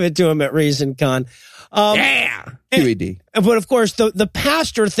just give it to him at Reason Con. Yeah. QED. But of course, the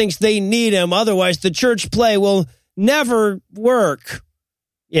pastor thinks they need him. Otherwise, the church play will never work.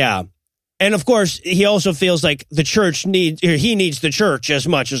 Yeah. And of course, he also feels like he needs the church as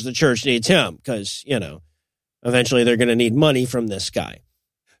much as the church needs him. Because, eventually they're going to need money from this guy.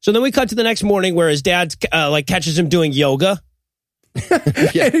 So then we cut to the next morning where his dad catches him doing yoga.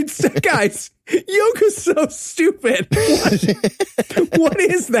 Yeah. Guys, yoga's so stupid. What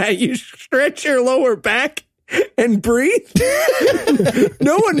is that? You stretch your lower back and breathe?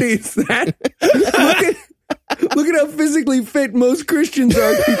 No one needs that. Look at how physically fit most Christians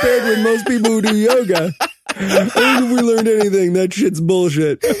are compared with most people who do yoga. I think if we learned anything, that shit's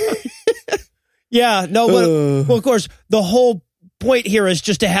bullshit. Yeah, no, but well, of course, the whole point here is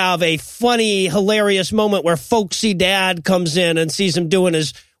just to have a funny, hilarious moment where folksy dad comes in and sees him doing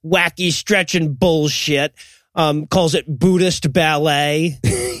his wacky stretching bullshit, calls it Buddhist ballet.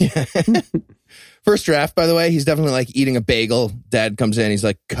 First draft, by the way, he's definitely like eating a bagel. Dad comes in, he's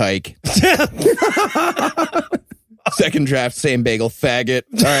like, kike. Second draft, same bagel, faggot.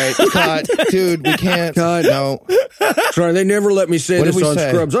 All right, cut. Dude, we can't. Cut. No. Sorry, they never let me say this on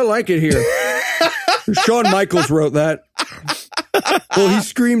Scrubs. I like it here. Shawn Michaels wrote that. Well, he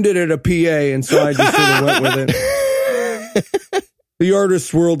screamed it at a PA, and so I just sort of went with it. The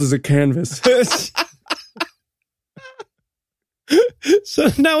artist's world is a canvas. So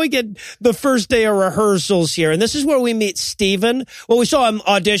now we get the first day of rehearsals here, and this is where we meet Steven. Well, we saw him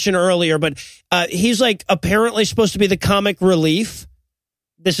audition earlier, but he's like apparently supposed to be the comic relief.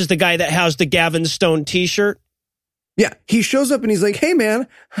 This is the guy that has the Gavin Stone t-shirt. Yeah, he shows up and he's like, hey, man,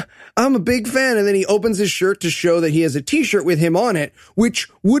 I'm a big fan. And then he opens his shirt to show that he has a t-shirt with him on it, which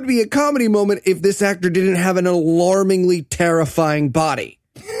would be a comedy moment if this actor didn't have an alarmingly terrifying body.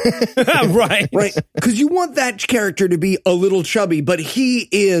 Right. Right. Because you want that character to be a little chubby, but he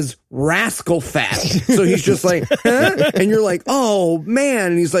is rascal fat. So he's just like, huh? And you're like, oh,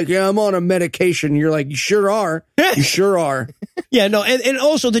 man. And he's like, yeah, I'm on a medication. You're like, you sure are. You sure are. Yeah, no, and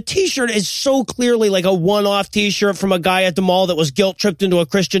also the T-shirt is so clearly like a one-off T-shirt from a guy at the mall that was guilt-tripped into a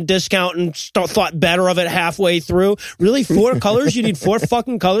Christian discount and thought better of it halfway through. Really, 4 colors? You need 4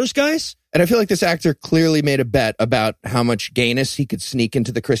 fucking colors, guys? And I feel like this actor clearly made a bet about how much gayness he could sneak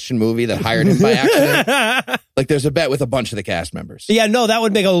into the Christian movie that hired him by accident. Like there's a bet with a bunch of the cast members. Yeah, no, that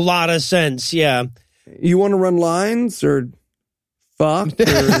would make a lot of sense, yeah. You want to run lines or fuck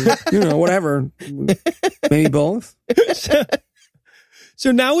or, whatever. Maybe both.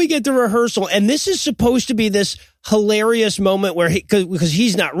 So now we get the rehearsal, and this is supposed to be this hilarious moment where because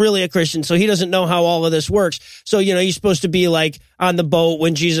he's not really a Christian, so he doesn't know how all of this works. So, he's supposed to be like on the boat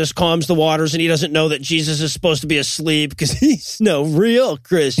when Jesus calms the waters, and he doesn't know that Jesus is supposed to be asleep because he's no real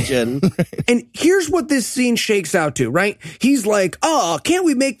Christian. And here's what this scene shakes out to, right? He's like, oh, can't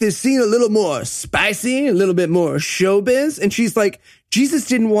we make this scene a little more spicy, a little bit more showbiz? And she's like, Jesus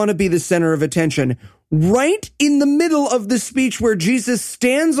didn't want to be the center of attention. Right in the middle of the speech where Jesus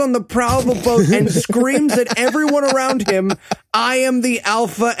stands on the prow of a boat and screams at everyone around him, I am the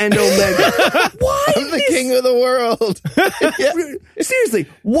Alpha and Omega. Why I'm the king of the world. Yeah. Seriously,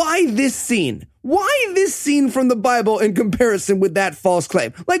 why this scene? Why this scene from the Bible in comparison with that false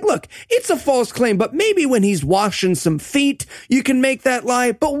claim? Like, look, it's a false claim, but maybe when he's washing some feet, you can make that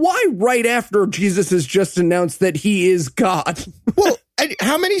lie. But why right after Jesus has just announced that he is God? Well,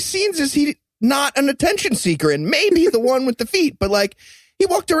 how many scenes is he not an attention seeker in? Maybe the one with the feet, but like he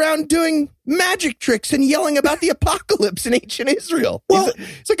walked around doing magic tricks and yelling about the apocalypse in ancient Israel. Well,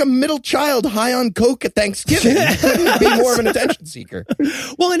 it's like a middle child high on coke at Thanksgiving. He couldn't be more of an attention seeker.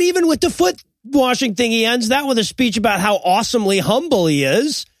 Well, and even with the foot washing thing, he ends that with a speech about how awesomely humble he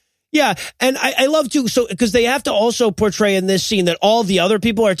is. Yeah, and I love to, so because they have to also portray in this scene that all the other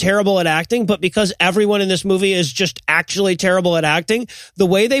people are terrible at acting, but because everyone in this movie is just actually terrible at acting, the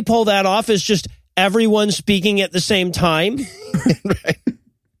way they pull that off is just everyone speaking at the same time. Right.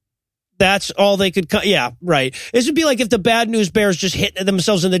 That's all they could, yeah, right. This would be like if the Bad News Bears just hit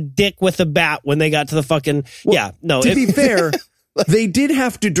themselves in the dick with a bat when they got to the fucking, To be fair, they did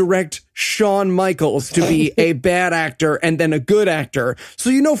have to direct Shawn Michaels to be a bad actor and then a good actor.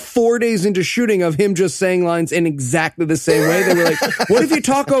 So, 4 days into shooting of him just saying lines in exactly the same way, they were like, what if you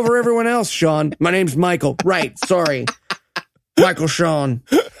talk over everyone else, Shawn? My name's Michael. Right. Sorry. Michael Shawn.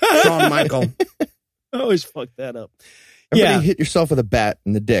 Shawn Michael. I always fuck that up. Everybody hit yourself with a bat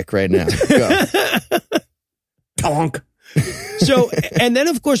in the dick right now. Go. Tonk. So, and then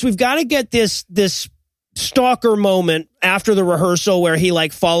of course we've got to get this stalker moment after the rehearsal where he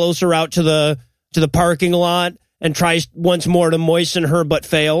like follows her out to the parking lot and tries once more to moisten her but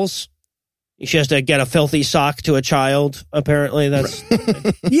fails. She has to get a filthy sock to a child, apparently. That's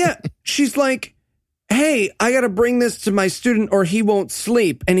yeah, she's like, hey, I got to bring this to my student or he won't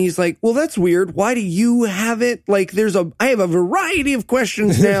sleep. And he's like, well, that's weird. Why do you have it? Like, I have a variety of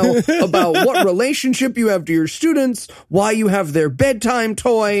questions now about what relationship you have to your students, why you have their bedtime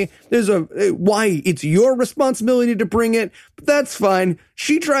toy. Why it's your responsibility to bring it. But that's fine.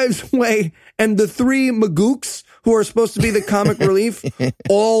 She drives away and the 3 magooks who are supposed to be the comic relief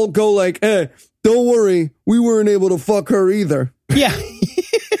all go like, don't worry. We weren't able to fuck her either. Yeah.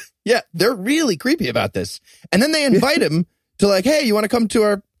 Yeah, they're really creepy about this. And then they invite him to like, hey, you want to come to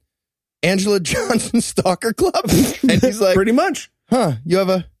our Angela Johnson stalker club? And he's like, pretty much. Huh, you have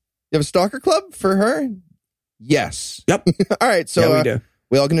a stalker club for her? Yes. Yep. All right, so we do.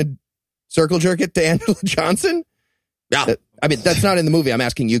 We all going to circle jerk it to Angela Johnson? Yeah. I mean, that's not in the movie. I'm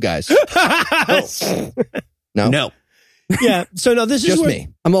asking you guys. No? No. Yeah. So no, this is just where, me.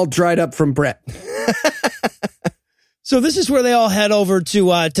 I'm all dried up from Brett. So this is where they all head over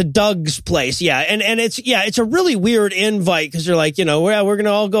to Doug's place. Yeah. And it's a really weird invite because they're like, we're going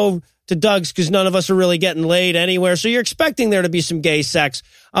to all go to Doug's because none of us are really getting laid anywhere. So you're expecting there to be some gay sex.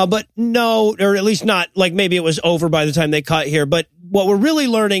 But no, or at least not, like maybe it was over by the time they cut here. But what we're really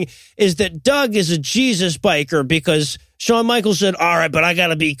learning is that Doug is a Jesus biker because Shawn Michaels said, all right, but I got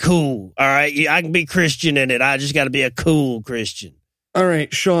to be cool. All right. I can be Christian in it. I just got to be a cool Christian. All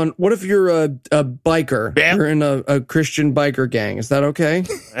right, Shawn, what if you're a biker? Yeah. You're in a Christian biker gang. Is that okay?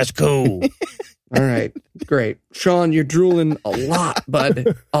 That's cool. All right, great. Shawn, you're drooling a lot,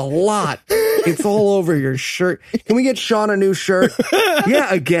 bud. A lot. It's all over your shirt. Can we get Shawn a new shirt? Yeah,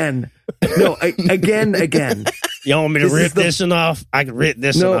 again. No, again. You want me to rip this enough? I can rip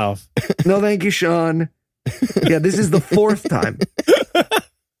this enough. No, thank you, Shawn. Yeah, this is the 4th time.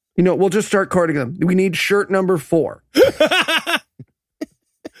 We'll just start carding them. We need shirt number 4.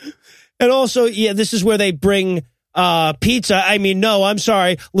 And also, yeah, this is where they bring pizza. I mean, no, I'm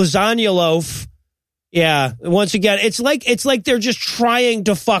sorry, lasagna loaf. Yeah, once again, it's like they're just trying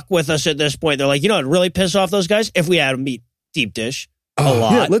to fuck with us at this point. They're like, you know, it'd really piss off those guys if we had a meat deep dish. A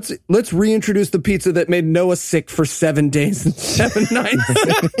lot. Yeah, let's reintroduce the pizza that made Noah sick for 7 days and 7 nights.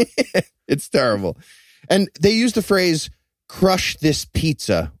 It's terrible. And they used the phrase "crush this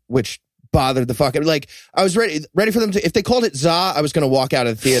pizza," which bothered the fuck. Like, I was ready for them to. If they called it za, I was going to walk out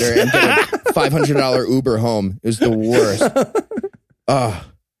of the theater and get a $500 Uber home. It was the worst.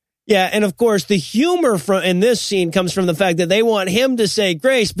 Yeah, and of course, the humor in this scene comes from the fact that they want him to say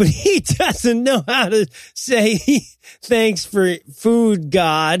grace, but he doesn't know how to say thanks for food,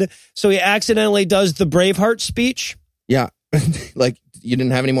 God. So he accidentally does the Braveheart speech. Yeah, like you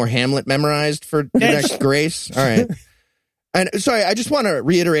didn't have any more Hamlet memorized for the next grace? All right. And sorry, I just want to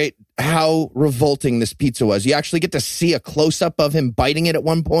reiterate how revolting this pizza was. You actually get to see a close-up of him biting it at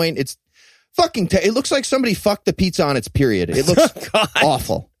one point. It's fucking... it looks like somebody fucked the pizza on its period. It looks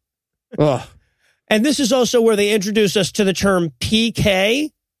awful. Ugh. And this is also where they introduce us to the term PK.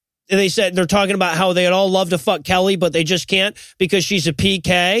 They said they're talking about how they'd all love to fuck Kelly, but they just can't because she's a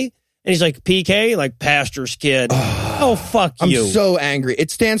PK. And he's like, PK? Like pastor's kid. Oh, fuck you. I'm so angry.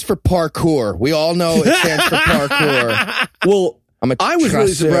 It stands for parkour. We all know it stands for parkour. Well, I was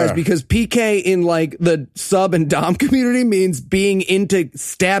really surprised because PK in like the sub and dom community means being into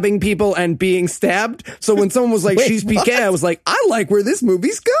stabbing people and being stabbed. So when someone was like, she's PK, I was like, I like where this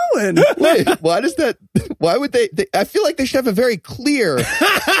movie's going. Wait, why does that? Why would they? I feel like they should have a very clear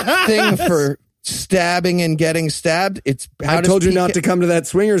thing for stabbing and getting stabbed. I told you not to come to that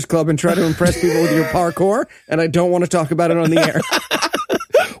swingers club and try to impress people with your parkour, and I don't want to talk about it on the air.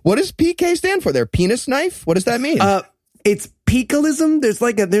 What does PK stand for? Their penis knife? What does that mean? It's peakalism.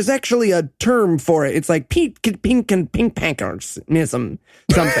 There's actually a term for it. It's like pink and pink pankerism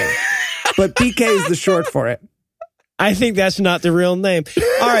something. But PK is the short for it. I think that's not the real name.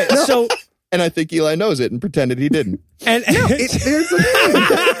 All right, so and I think Eli knows it and pretended he didn't. And no, there's a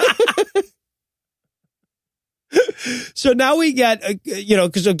thing. So now we get,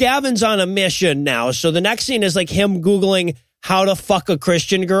 because Gavin's on a mission now. So the next scene is like him Googling how to fuck a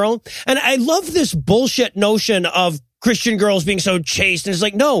Christian girl. And I love this bullshit notion of Christian girls being so chaste. And it's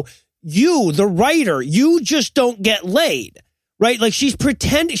like, no, you, the writer, you just don't get laid, right? Like she's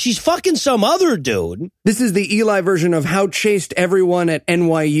pretending she's fucking some other dude. This is the Eli version of how chaste everyone at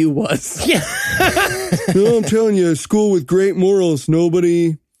NYU was. Yeah. No, I'm telling you, school with great morals.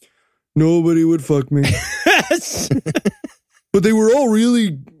 Nobody would fuck me. Yes. But they were all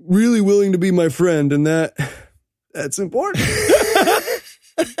really, really willing to be my friend. And that's important.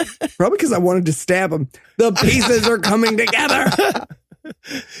 Probably because I wanted to stab him. The pieces are coming together.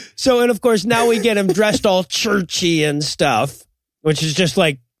 So, and of course, now we get him dressed all churchy and stuff, which is just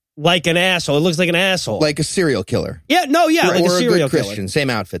like an asshole. It looks like an asshole. Like a serial killer. Yeah, no, yeah, Or like a serial good killer. Christian. Same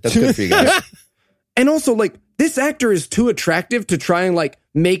outfit. That's good for you guys. And also, like, this actor is too attractive to try and, like,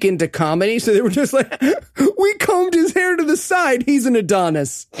 make into comedy. So they were just like, we combed his hair to the side. He's an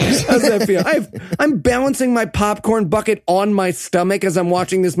Adonis. How's that feel? I'm balancing my popcorn bucket on my stomach as I'm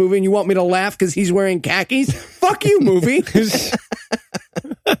watching this movie, and you want me to laugh because he's wearing khakis? Fuck you, movie.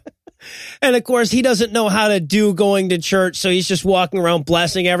 And of course, he doesn't know how to do going to church, so he's just walking around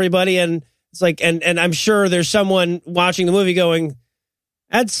blessing everybody. And it's like, and I'm sure there's someone watching the movie going,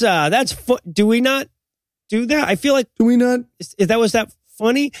 do we not do that? I feel like, Do we not? Was that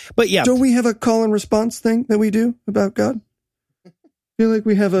funny? But yeah. Don't we have a call and response thing that we do about God? I feel like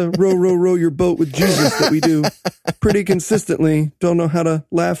we have a row your boat with Jesus that we do pretty consistently. Don't know how to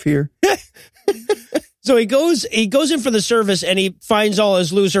laugh here. So he goes in for the service and he finds all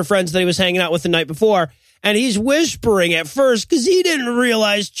his loser friends that he was hanging out with the night before. And he's whispering at first because he didn't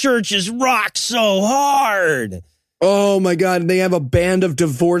realize churches rock so hard. Oh my God. And they have a band of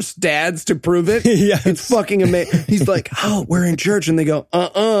divorced dads to prove it. Yes. It's fucking amazing. He's like, oh, we're in church. And they go,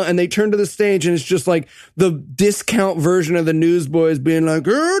 and they turn to the stage and it's just like the discount version of the Newsboys being like,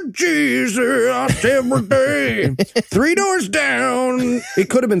 oh, Jesus, every day. 3 doors down. It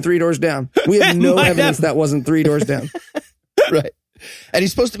could have been 3 doors down. We have no evidence that wasn't 3 doors down. Right. And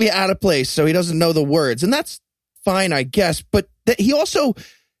he's supposed to be out of place, so he doesn't know the words. And that's fine, I guess. But he also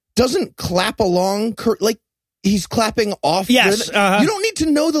doesn't clap along, like, he's clapping off. Yes. You don't need to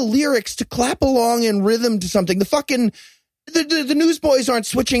know the lyrics to clap along in rhythm to something. The fucking the Newsboys aren't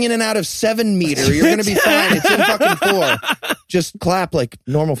switching in and out of 7 meter. You're going to be fine. It's in fucking 4. Just clap like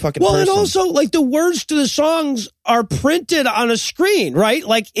normal fucking person. And also, like, the words to the songs are printed on a screen, right?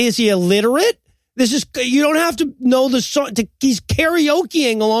 Like, is he illiterate? You don't have to know the song. He's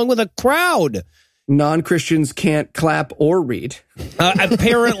karaokeing along with a crowd. non-Christians can't clap or read.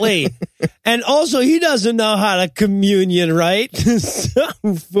 Apparently. And also, he doesn't know how to communion, right? So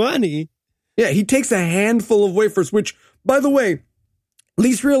funny. Yeah, he takes a handful of wafers, which, by the way,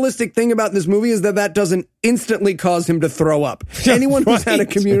 least realistic thing about this movie is that doesn't instantly cause him to throw up. Anyone who's had a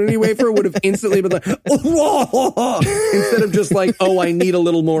community wafer would have instantly been like, instead of just like, oh, I need a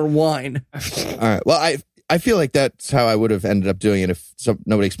little more wine. All right. Well, I feel like that's how I would have ended up doing it if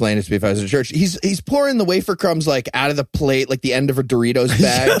nobody explained it to me if I was in church. He's pouring the wafer crumbs like out of the plate, like the end of a Doritos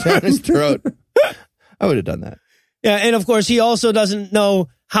bag down his throat. I would have done that. Yeah, and of course, he also doesn't know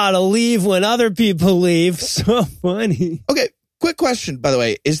how to leave when other people leave. So funny. Okay. Quick question, by the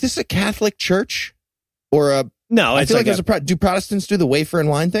way. Is this a Catholic church or a... No, I feel like do Protestants do the wafer and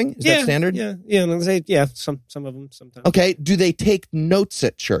wine thing? Is that standard? Yeah. Some of them sometimes. Okay. Do they take notes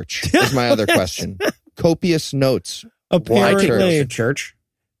at church? Is my other question. Copious notes. Apparently. Why church?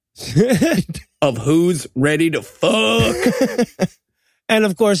 Of who's ready to fuck. And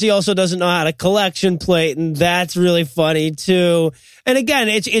of course, he also doesn't know how to collection plate, and that's really funny too. And again,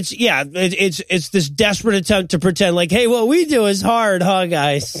 it's this desperate attempt to pretend like, hey, what we do is hard, huh,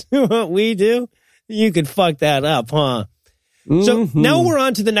 guys? What we do, you could fuck that up, huh? Mm-hmm. So now we're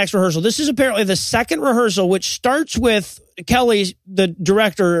on to the next rehearsal. This is apparently the second rehearsal, which starts with Kelly, the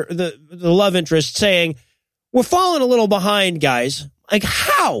director, the love interest, saying, "We're falling a little behind, guys." Like,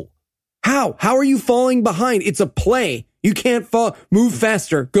 how? How are you falling behind? It's a play. You can't move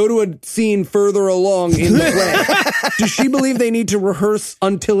faster. Go to a scene further along in the play. Does she believe they need to rehearse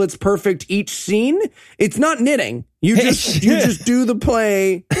until it's perfect each scene? It's not knitting. You just do the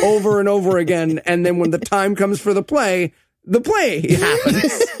play over and over again, and then when the time comes for the play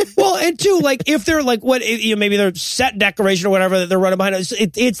happens. Well, and too, like, if they're like, maybe they're set decoration or whatever that they're running behind,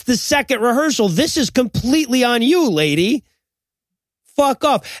 it's the second rehearsal. This is completely on you, lady. Fuck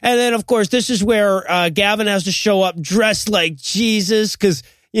off. And then, of course, this is where Gavin has to show up dressed like Jesus because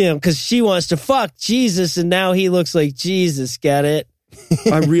she wants to fuck Jesus, and now he looks like Jesus. Get it?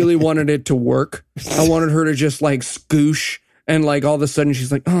 I really wanted it to work. I wanted her to just like scoosh, and like all of a sudden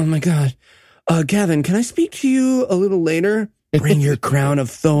she's like, oh my God. Gavin, can I speak to you a little later? Bring your crown of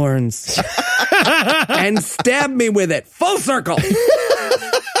thorns and stab me with it. Full circle.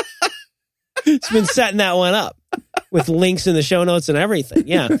 It's been setting that one up with links in the show notes and everything.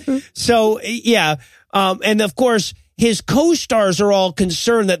 Yeah. So, yeah. And of course, his co-stars are all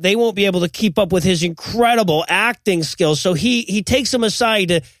concerned that they won't be able to keep up with his incredible acting skills. So he takes them aside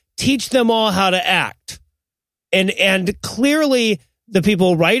to teach them all how to act. And clearly the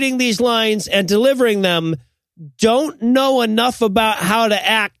people writing these lines and delivering them don't know enough about how to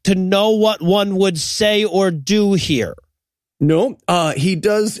act to know what one would say or do here. No, he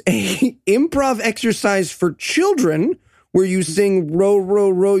does a improv exercise for children where you sing row, row,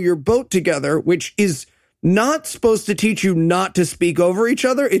 row your boat together, which is not supposed to teach you not to speak over each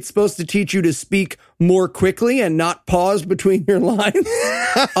other. It's supposed to teach you to speak more quickly and not pause between your lines.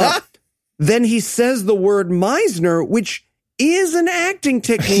 Then he says the word Meisner, which is an acting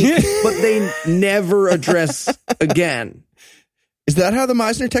technique, but they never address again. Is that how the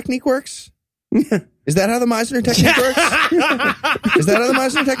Meisner technique works? Is that how the Meisner technique works? Is that how the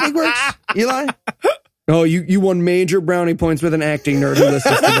Meisner technique works, Eli? Oh, you won major brownie points with an acting nerd who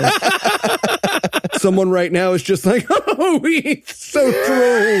listens to this. Someone right now is just like, oh, he's so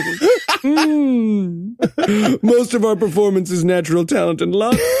trolled. Most of our performance is natural talent and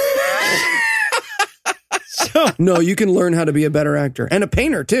luck. No, you can learn how to be a better actor and a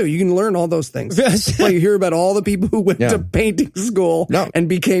painter too. You can learn all those things. Well, you hear about all the people who went to painting school and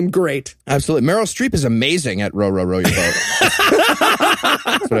became great. Absolutely. Meryl Streep is amazing at row, row, row your boat.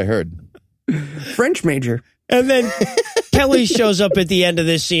 That's what I heard. French major. And then Kelly shows up at the end of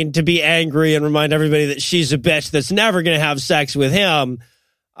this scene to be angry and remind everybody that she's a bitch that's never going to have sex with him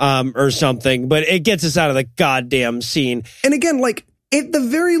or something. But it gets us out of the goddamn scene. And again, like, at the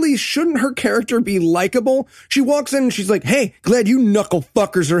very least, shouldn't her character be likable? She walks in and she's like, hey, glad you knuckle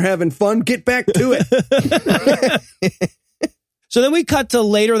fuckers are having fun. Get back to it. So then we cut to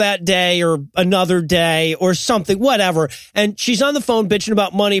later that day or another day or something, whatever. And she's on the phone bitching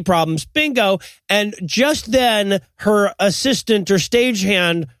about money problems. Bingo. And just then her assistant or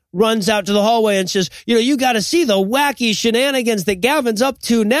stagehand runs out to the hallway and says, you got to see the wacky shenanigans that Gavin's up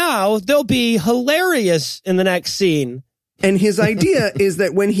to now. They'll be hilarious in the next scene. And his idea is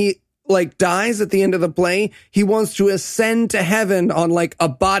that when he like dies at the end of the play, he wants to ascend to heaven on like a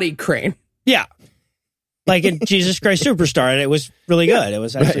body crane. Yeah. Like in Jesus Christ Superstar. And it was really good. It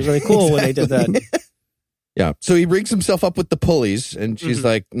was actually really cool when they did that. Yeah. So he rigs himself up with the pulleys and she's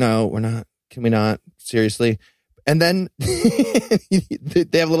like, no, we're not. Can we not? Seriously. And then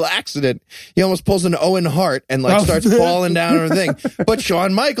they have a little accident. He almost pulls an Owen Hart and like starts falling down and everything. But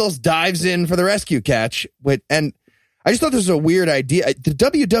Shawn Michaels dives in for the rescue catch. And I just thought this was a weird idea. The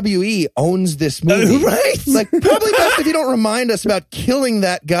WWE owns this movie. Right? Like, probably best if you don't remind us about killing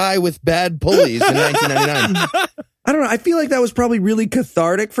that guy with bad pulleys in 1999. I don't know. I feel like that was probably really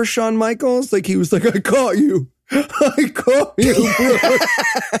cathartic for Shawn Michaels. Like, he was like, I caught you. I caught you, bro.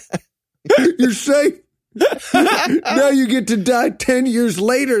 You're safe. Now you get to die 10 years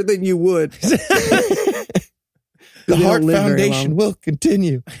later than you would. The Hart Foundation will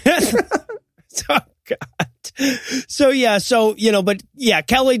continue. Oh, God. So, but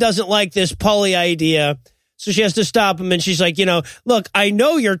Kelly doesn't like this pulley idea. So she has to stop him. And she's like, look, I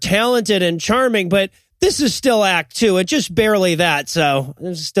know you're talented and charming, but this is still act 2. It's just barely that. So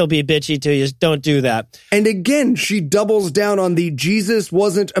it'll still be bitchy to you. Don't do that. And again, she doubles down on the Jesus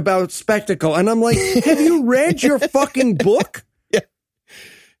wasn't about spectacle. And I'm like, have you read your fucking book? Yeah.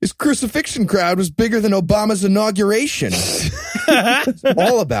 His crucifixion crowd was bigger than Obama's inauguration. It's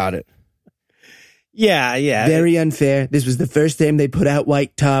all about it. Yeah. Very unfair. This was the first time they put out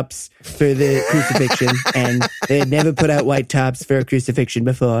white tops for the crucifixion, and they had never put out white tops for a crucifixion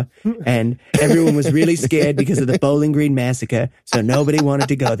before. And everyone was really scared because of the Bowling Green massacre, so nobody wanted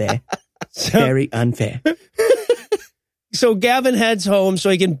to go there. Very unfair. So Gavin heads home so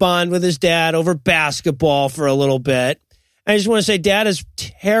he can bond with his dad over basketball for a little bit. I just want to say, Dad is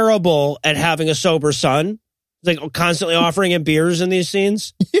terrible at having a sober son. Like constantly offering him beers in these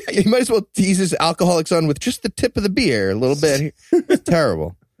scenes. Yeah, you might as well tease his alcoholic son with just the tip of the beer a little bit. It's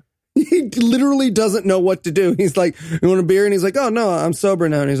terrible. He literally doesn't know what to do. He's like, you want a beer? And he's like, oh, no, I'm sober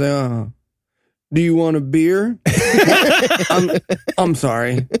now. And he's like, oh, do you want a beer? I'm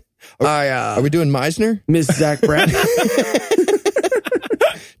sorry. Are we doing Meisner? Miss Zach Brown.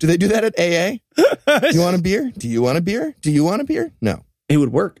 Do they do that at AA? You want a beer? Do you want a beer? Do you want a beer? No. It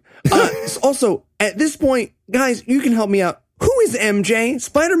would work. Also, at this point, guys, you can help me out. Who is MJ?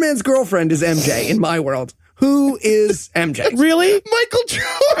 Spider-Man's girlfriend is MJ in my world. Who is MJ? Really? Michael Jordan.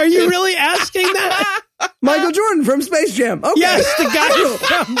 Are you really asking that? Michael Jordan from Space Jam. Okay. Yes, the guy.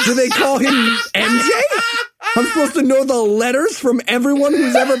 Do they call him MJ? I'm supposed to know the letters from everyone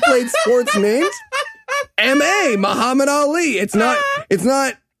who's ever played sports names? M.A. Muhammad Ali. It's not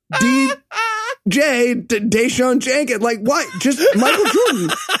DJ Deshaun Jenkins. Like, what? Just Michael Jordan.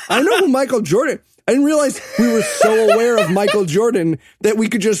 I know who Michael Jordan. I didn't realize we were so aware of Michael Jordan that we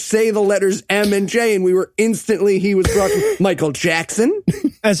could just say the letters M and J and we were instantly, he was brought to Michael Jackson.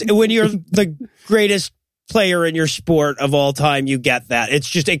 As when you're the greatest player in your sport of all time, you get that. It's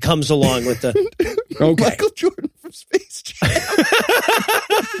just, it comes along with the... Okay. Michael Jordan from Space Jam.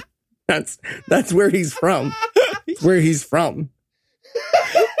 That's where he's from. It's where he's from.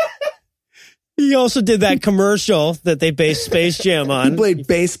 He also did that commercial that they based Space Jam on. He played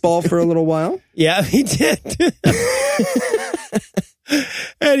baseball for a little while. Yeah, he did.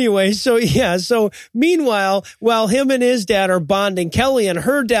 Anyway, so meanwhile, while him and his dad are bonding, Kelly and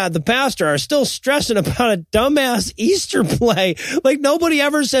her dad, the pastor, are still stressing about a dumbass Easter play. Like, nobody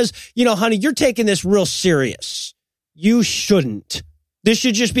ever says, honey, you're taking this real serious. You shouldn't. This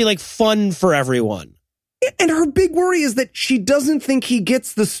should just be like fun for everyone. And her big worry is that she doesn't think he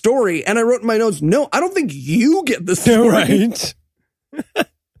gets the story. And I wrote in my notes, no, I don't think you get the story. Right.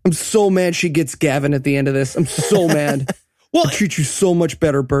 I'm so mad she gets Gavin at the end of this. I'm so mad. Well, I treat you so much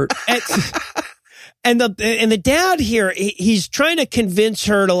better, Bert. And the dad here, he's trying to convince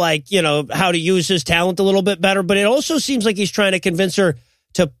her to how to use his talent a little bit better. But it also seems like he's trying to convince her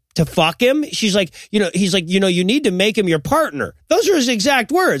to fuck him. She's like, he's like, you need to make him your partner. Those are his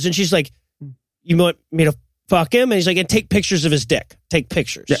exact words. And she's like, you want me to fuck him? And he's like, and take pictures of his dick. Take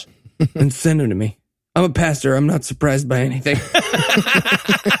pictures. Yeah. And send them to me. I'm a pastor. I'm not surprised by anything.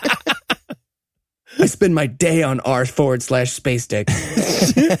 I spend my day on r/space dick.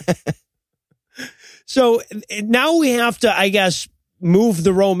 So now we have to, I guess, move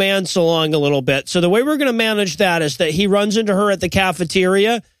the romance along a little bit. So the way we're going to manage that is that he runs into her at the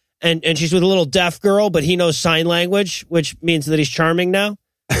cafeteria and she's with a little deaf girl, but he knows sign language, which means that he's charming now.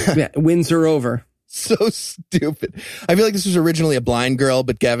 Yeah, wins her over. So stupid. I feel like this was originally a blind girl,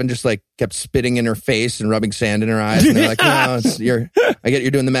 but Gavin just kept spitting in her face and rubbing sand in her eyes. And they're like, no, I get you're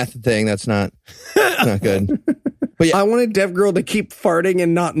doing the method thing. That's not good. But yeah. I want a deaf girl to keep farting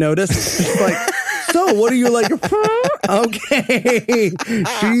and not notice. It's like, so what are you like? Okay.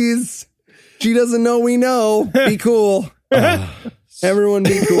 She doesn't know we know. Be cool. Everyone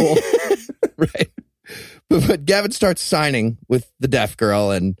be cool. Right. But Gavin starts signing with the deaf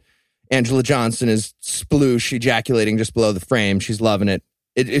girl, and Angela Johnson is sploosh ejaculating just below the frame. She's loving it.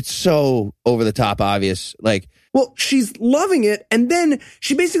 It's so over the top obvious. Like, well, she's loving it. And then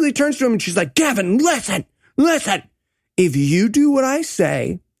she basically turns to him and she's like, Gavin, listen. If you do what I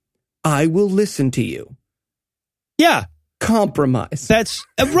say, I will listen to you. Yeah. Compromise. That's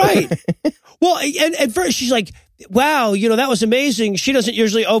right. Well, and at first she's like, wow, that was amazing. She doesn't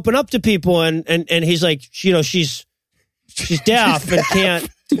usually open up to people. And he's like, she's deaf and can't.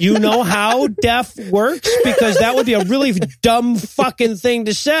 You know how deaf works? Because that would be a really dumb fucking thing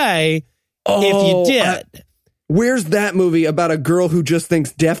to say if you did. Where's that movie about a girl who just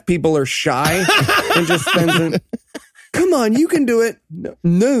thinks deaf people are shy and just spends it? Come on, you can do it.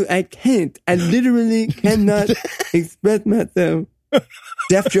 No, I can't. I literally cannot express myself.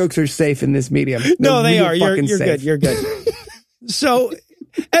 Deaf jokes are safe in this medium. No, they are. You're safe. good. You're good. So,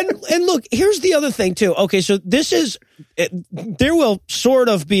 and look, here's the other thing too. Okay, so there will sort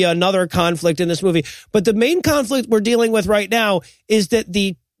of be another conflict in this movie, but the main conflict we're dealing with right now is that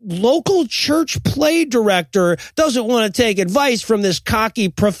the local church play director doesn't want to take advice from this cocky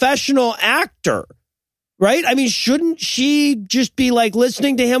professional actor. Right? I mean, shouldn't she just be like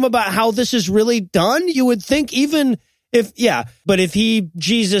listening to him about how this is really done? You would think even if, but if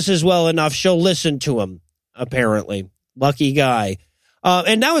Jesus is well enough, she'll listen to him, apparently. Lucky guy.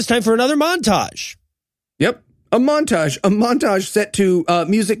 And now it's time for another montage. Yep. A montage set to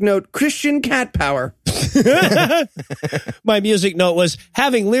music note Christian cat power. My music note was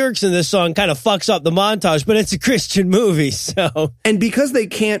having lyrics in this song kind of fucks up the montage, but it's a Christian movie, so. And because they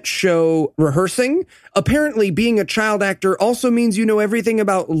can't show rehearsing, apparently being a child actor also means you know everything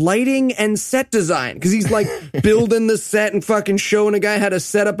about lighting and set design. Because he's like building the set and fucking showing a guy how to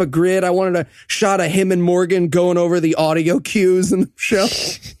set up a grid. I wanted a shot of him and Morgan going over the audio cues in the show.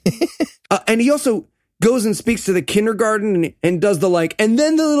 And he also goes and speaks to the kindergarten and does the like, and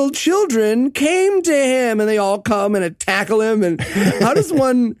then the little children came to him and they all come and tackle him. And how does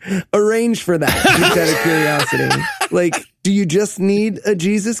one arrange for that? Just out of curiosity. Like, do you just need a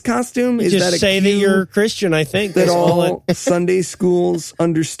Jesus costume? Is that a say that you're Christian, I think. That all Sunday schools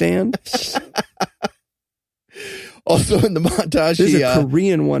understand? Also in the montage, there's a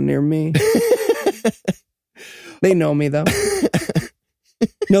Korean one near me. They know me though.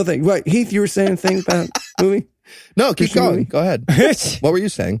 No thing. Right, Heath, you were saying things about movie? No, keep going. Movie? Go ahead. What were you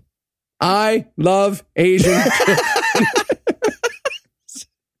saying? I love Asian.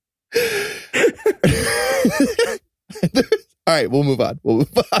 All right, we'll move on.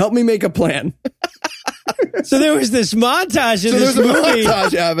 Help me make a plan. So there was this montage in this movie. There's a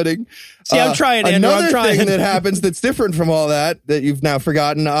montage happening. See, I'm trying, Andrew. Another thing that happens that's different from all that you've now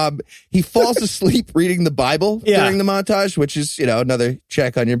forgotten. He falls asleep reading the Bible during the montage, which is, another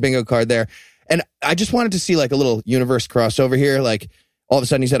check on your bingo card there. And I just wanted to see like a little universe crossover here. Like all of a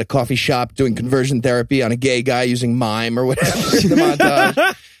sudden he's at a coffee shop doing conversion therapy on a gay guy using mime or whatever in the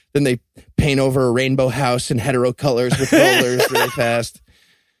montage. Then they paint over a rainbow house in hetero colors with rollers really fast.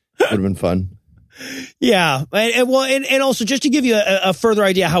 Would have been fun. Yeah. And also just to give you a further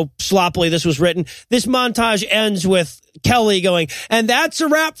idea how sloppily this was written, this montage ends with Kelly going, and that's a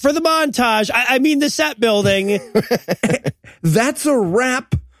wrap for the montage. I mean, the set building. That's a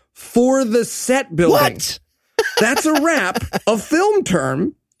wrap for the set building. What? That's a wrap, a film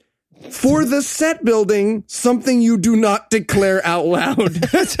term for the set building, something you do not declare out loud.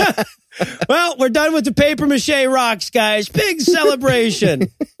 Well, we're done with the paper mache rocks, guys. Big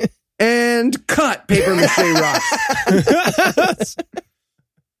celebration. And cut paper mache rocks.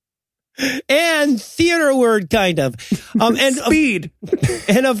 And theater word, kind of. And speed.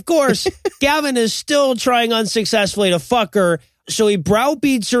 And of course, Gavin is still trying unsuccessfully to fuck her, so he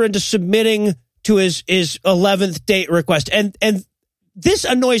browbeats her into submitting to his 11th date request. And this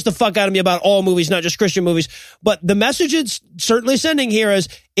annoys the fuck out of me about all movies, not just Christian movies. But the message it's certainly sending here is,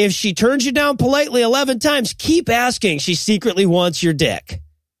 if she turns you down politely 11 times, keep asking. She secretly wants your dick.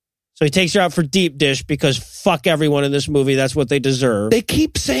 So he takes her out for deep dish because fuck everyone in this movie. That's what they deserve. They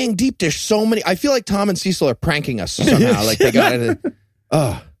keep saying deep dish so many. I feel like Tom and Cecil are pranking us somehow. Like they got it.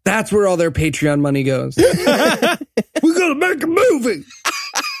 Oh, that's where all their Patreon money goes. We're going to make a movie.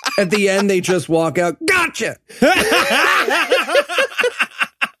 At the end, they just walk out. Gotcha.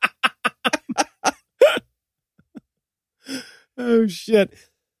 Oh, shit.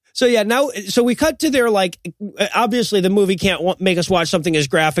 So so we cut to their, like, obviously the movie can't make us watch something as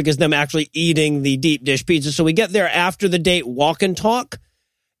graphic as them actually eating the deep dish pizza. So we get there after the date walk and talk.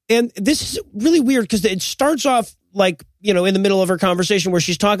 And this is really weird because it starts off like, in the middle of her conversation where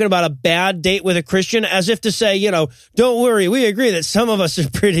she's talking about a bad date with a Christian, as if to say, don't worry, we agree that some of us are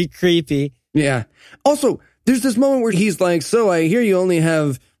pretty creepy. Yeah. Also, there's this moment where he's like, so I hear you only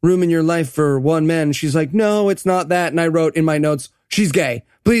have room in your life for one man. And she's like, no, it's not that. And I wrote in my notes, she's gay.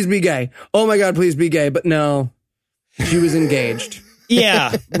 Please be gay. Oh my God, please be gay. But no, she was engaged.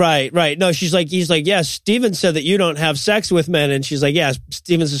 Yeah, right. No, he's like, yes, Steven said that you don't have sex with men. And she's like, yeah,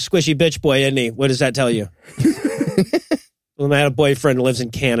 Steven's a squishy bitch boy, isn't he? What does that tell you? Well, I had a boyfriend who lives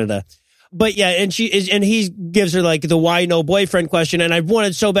in Canada. But yeah, and he gives her like the why no boyfriend question. And I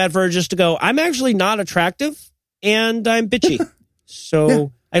wanted so bad for her just to go, I'm actually not attractive and I'm bitchy.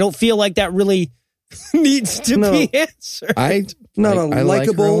 So I don't feel like that really needs to be answered. Not a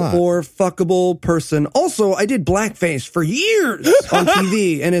likable like or fuckable person. Also, I did blackface for years on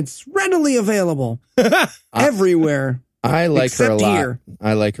TV, and it's readily available everywhere. I like her a lot. Here.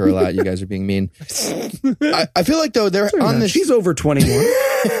 I like her a lot. You guys are being mean. I feel like, though, they're on this. She's over 21.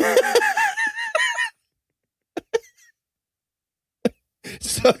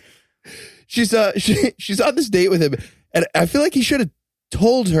 So she's on this date with him, and I feel like he should have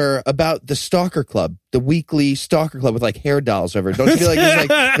told her about the stalker club, the weekly stalker club with like hair dolls over. Don't you feel like it's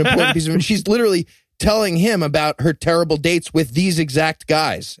like an important piece of? She's literally telling him about her terrible dates with these exact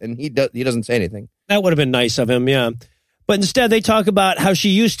guys, and he doesn't say anything. That would have been nice of him, yeah. But instead, they talk about how she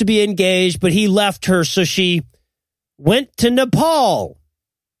used to be engaged, but he left her, so she went to Nepal,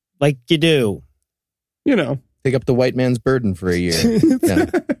 like you do. You know, pick up the white man's burden for a year. Yeah.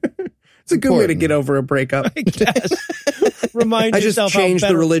 It's a good way to get over a breakup. I guess. Remind I just yourself changed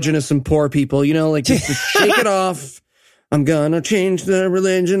the religion of some poor people, you know, like just to shake it off. I'm gonna change the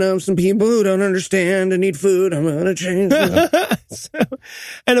religion of some people who don't understand and need food. I'm gonna change them.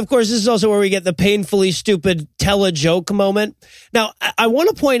 And of course, this is also where we get the painfully stupid tell a joke moment. Now, I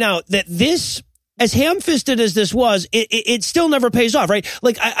want to point out that this, as ham-fisted as this was, it still never pays off, right?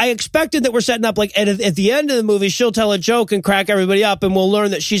 Like, I expected that we're setting up, like, at the end of the movie, she'll tell a joke and crack everybody up, and we'll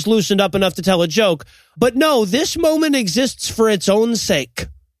learn that she's loosened up enough to tell a joke. But no, this moment exists for its own sake.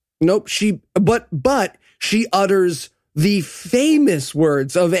 Nope, but she utters the famous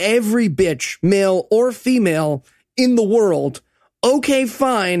words of every bitch, male or female, in the world. Okay,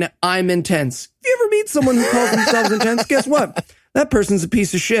 fine, I'm intense. If you ever meet someone who calls themselves intense, guess what? That person's a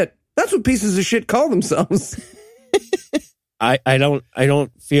piece of shit. That's what pieces of shit call themselves. I don't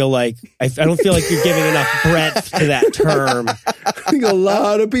feel like you're giving enough breadth to that term. I think a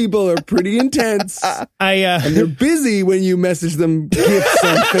lot of people are pretty intense. And they're busy when you message them gifts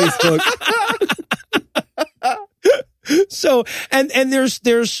on Facebook. So and there's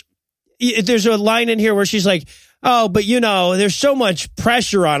a line in here where she's like, oh, but you know, there's so much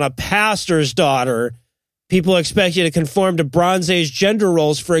pressure on a pastor's daughter. People expect you to conform to Bronze Age gender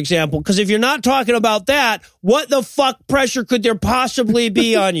roles, for example. Because if you're not talking about that, what the fuck pressure could there possibly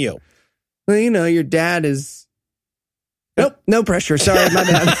be on you? Well, you know, your dad is... Nope, no pressure. Sorry, my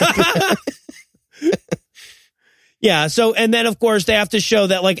bad. Yeah, so, and then, of course, they have to show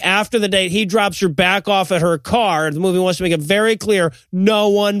that, like, after the date, he drops her back off at her car. The movie wants to make it very clear, no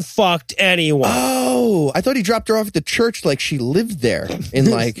one fucked anyone. Oh, I thought he dropped her off at the church like she lived there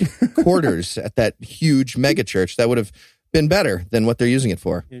in, like, quarters at that huge mega church. That would have been better than what they're using it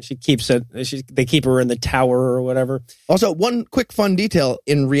for. And she keeps it, they keep her in the tower or whatever. Also, one quick fun detail.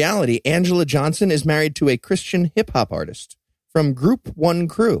 In reality, Angela Johnson is married to a Christian hip-hop artist from Group One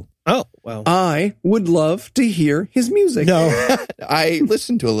Crew. Oh, well. I would love to hear his music. No. I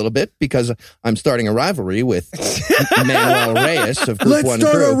listened to a little bit because I'm starting a rivalry with Manuel Reyes of Group One Crew.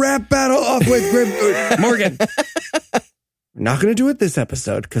 Let's start a rap battle off with Morgan. We're not going to do it this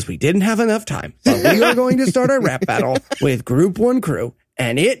episode because we didn't have enough time. But we are going to start a rap battle with Group One Crew,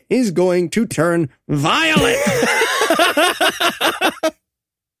 and it is going to turn violent.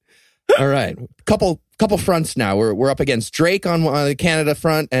 All right. Couple fronts now. We're up against Drake on the Canada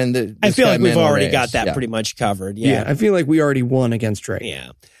front, and I feel like we've already Reyes. got that pretty much covered. Yeah, I feel like we already won against Drake.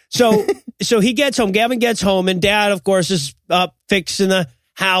 Yeah. So he gets home. Gavin gets home, and Dad, of course, is up fixing the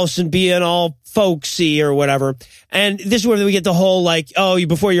house and being all folksy or whatever. And this is where we get the whole like, oh,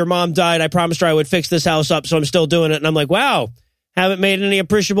 before your mom died, I promised her I would fix this house up, so I'm still doing it. And I'm like, wow, haven't made any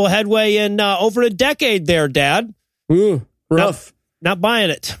appreciable headway in over a decade there, Dad. Ooh, rough. Not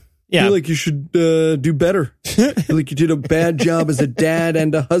buying it. Yeah. I feel like you should do better. I feel like you did a bad job as a dad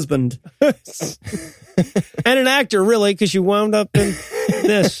and a husband. And an actor, really, because you wound up in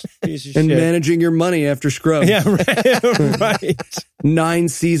this piece of and shit. Managing your money after Scrubs. Yeah, right. 9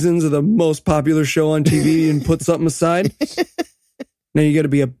 seasons of the most popular show on TV and put something aside. Now you got to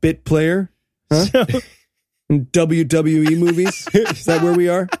be a bit player, huh? In WWE movies. Is that where we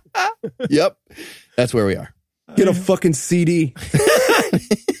are? Yep, that's where we are. Get a fucking CD.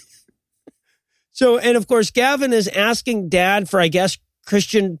 So, and of course, Gavin is asking Dad for, I guess,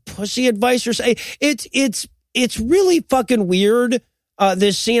 Christian pussy advice or say it's really fucking weird.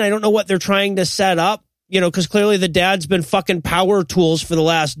 This scene, I don't know what they're trying to set up. because clearly the dad's been fucking power tools for the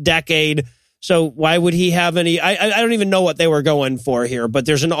last decade. So why would he have any? I don't even know what they were going for here, but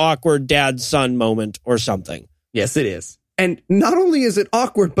there's an awkward dad-son moment or something. Yes, it is. And not only is it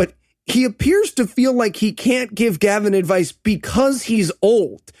awkward, but he appears to feel like he can't give Gavin advice because he's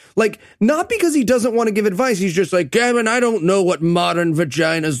old. Like, not because he doesn't want to give advice. He's just like, Gavin, I don't know what modern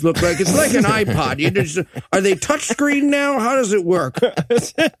vaginas look like. It's like an iPod. Are they touchscreen now? How does it work?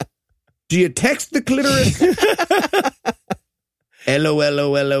 Do you text the clitoris?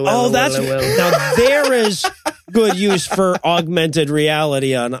 LOL. Oh, that's now there is good use for augmented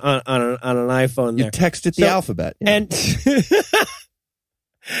reality on an iPhone. You there. texted the alphabet. Yeah.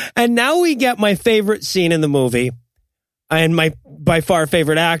 And now we get my favorite scene in the movie, and my by far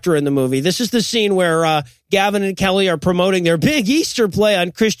favorite actor in the movie. This is the scene where Gavin and Kelly are promoting their big Easter play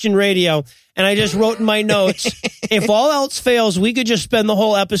on Christian radio. And I just wrote in my notes, if all else fails, we could just spend the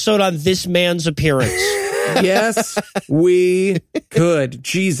whole episode on this man's appearance. Yes, we could.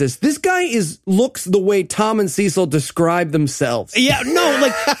 Jesus, this guy looks the way Tom and Cecil describe themselves. Yeah, no,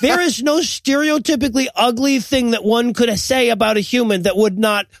 like there is no stereotypically ugly thing that one could say about a human that would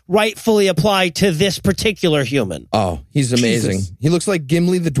not rightfully apply to this particular human. Oh, he's amazing. Jesus. He looks like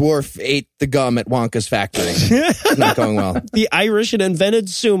Gimli the dwarf ate the gum at Wonka's factory. It's not going well. The Irish had invented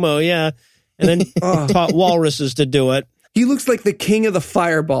sumo, yeah, and then taught walruses to do it. He looks like the king of the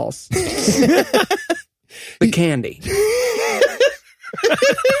fireballs. The candy.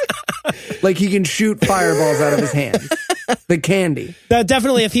 Like he can shoot fireballs out of his hands. The candy.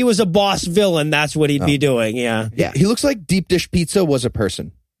 Definitely, if he was a boss villain, that's what he'd be doing, yeah. Yeah. He looks like deep dish pizza was a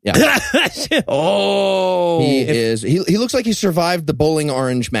person. Yeah. Oh. He is. He looks like he survived the Bowling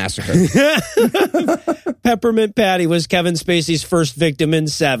Orange massacre. Peppermint Patty was Kevin Spacey's first victim in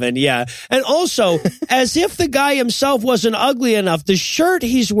 7, yeah. And also, as if the guy himself wasn't ugly enough, the shirt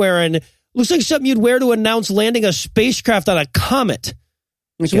he's wearing looks like something you'd wear to announce landing a spacecraft on a comet.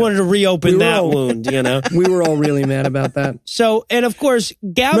 Just wanted to reopen that wound, We were all really mad about that. So, and of course,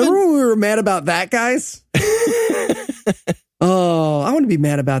 Gavin... Remember when we were mad about that, guys? Oh, I want to be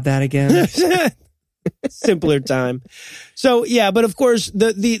mad about that again. Simpler time. So, yeah, but of course,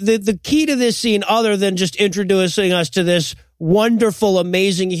 the key to this scene, other than just introducing us to this wonderful,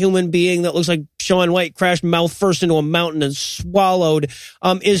 amazing human being that looks like Shaun White crashed mouth first into a mountain and swallowed,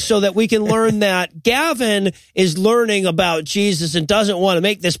 is so that we can learn that Gavin is learning about Jesus and doesn't want to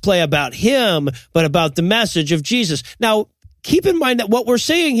make this play about him, but about the message of Jesus. Now, keep in mind that what we're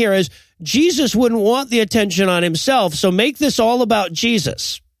saying here is Jesus wouldn't want the attention on himself, so make this all about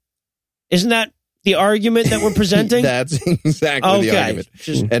Jesus. Isn't that the argument that we're presenting? That's exactly the argument.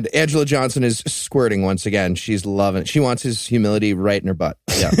 And Angela Johnson is squirting once again. She's loving it. She wants his humility right in her butt.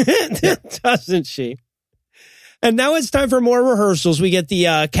 Yeah. Doesn't she? And now it's time for more rehearsals. We get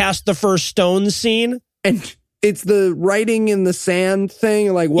the cast the first stone scene. And it's the writing in the sand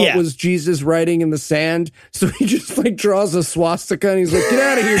thing. Like, what was Jesus writing in the sand? So he just draws a swastika and he's like, get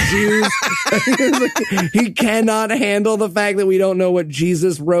out of here, Jews. He cannot handle the fact that we don't know what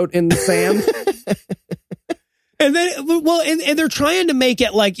Jesus wrote in the sand. And then, and they're trying to make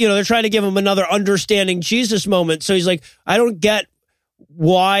it like, they're trying to give him another understanding Jesus moment. So he's like, I don't get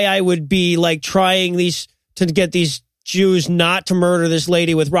why I would be trying to get these Jews not to murder this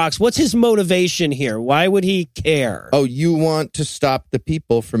lady with rocks. What's his motivation here? Why would he care? Oh, you want to stop the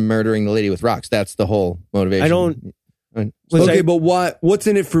people from murdering the lady with rocks. That's the whole motivation. I don't... Okay, but what's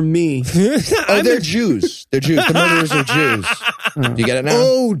in it for me? They're Jews. They're Jews. The murderers are Jews. Do you get it now?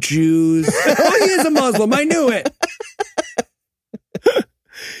 Oh, Jews. Oh, he is a Muslim. I knew it.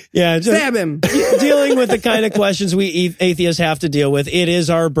 Yeah, just stab him. Dealing with the kind of questions we atheists have to deal with. It is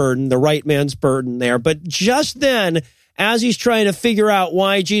our burden, the right man's burden there. But just then, as he's trying to figure out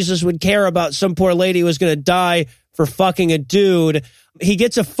why Jesus would care about some poor lady who was going to die for fucking a dude, he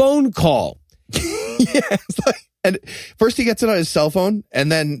gets a phone call. And first he gets it on his cell phone,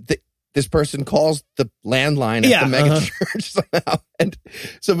 and then this person calls the landline at the mega church somehow. And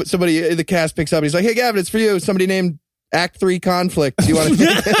somebody in the cast picks up, and he's like, hey, Gavin, it's for you. Somebody named Act 3 Conflict. Do you want to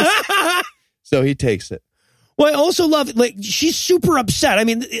take this? So he takes it. Well, I also love, she's super upset. I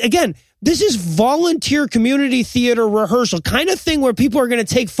mean, again, this is volunteer community theater rehearsal, kind of thing where people are going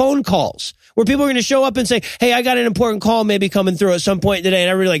to take phone calls, where people are going to show up and say, hey, I got an important call maybe coming through at some point today.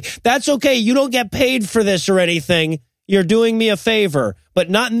 And everybody's like, that's okay. You don't get paid for this or anything. You're doing me a favor, but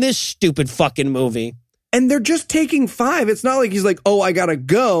not in this stupid fucking movie. And they're just taking 5. It's not like he's like, oh, I gotta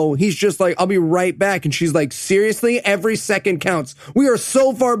go. He's just like, I'll be right back. And she's like, seriously? Every second counts. We are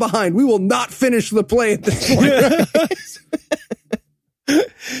so far behind. We will not finish the play at this point.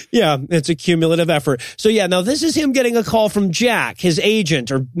 Yeah, it's a cumulative effort. So yeah, now this is him getting a call from Jack, his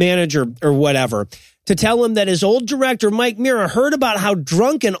agent or manager or whatever. to tell him that his old director, Mike Mira, heard about how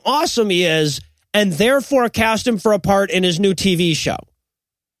drunk and awesome he is and therefore cast him for a part in his new TV show.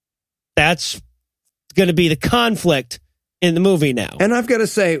 That's going to be the conflict in the movie now. And I've got to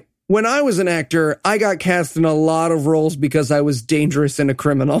say, when I was an actor, I got cast in a lot of roles because I was dangerous and a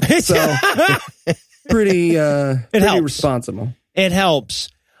criminal. So pretty responsible. It helps.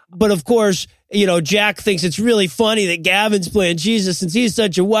 But of course, Jack thinks it's really funny that Gavin's playing Jesus since he's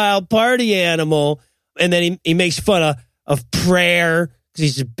such a wild party animal. And then he makes fun of prayer because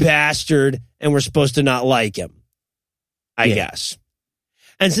he's a bastard and we're supposed to not like him, I guess.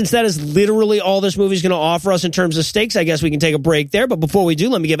 And since that is literally all this movie is going to offer us in terms of stakes, I guess we can take a break there. But before we do,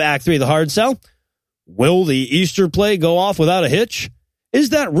 let me give Act 3 the hard sell. Will the Easter play go off without a hitch? Is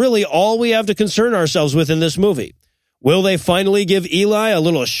that really all we have to concern ourselves with in this movie? Will they finally give Eli a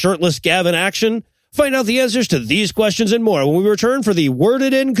little shirtless Gavin action? Find out the answers to these questions and more when we return for the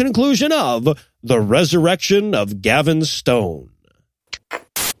worded-in conclusion of The Resurrection of Gavin Stone.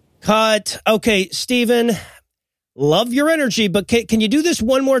 Cut. Okay, Steven, love your energy, but can you do this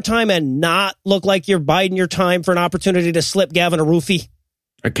one more time and not look like you're biding your time for an opportunity to slip Gavin a roofie?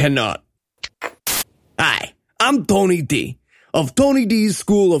 I cannot. Hi, I'm Tony D. of Tony D's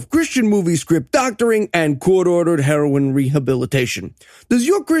School of Christian Movie Script Doctoring and Court-Ordered Heroin Rehabilitation. Does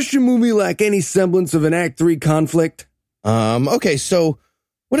your Christian movie lack any semblance of an Act 3 conflict? Okay, so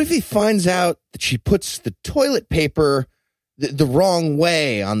what if he finds out that she puts the toilet paper the wrong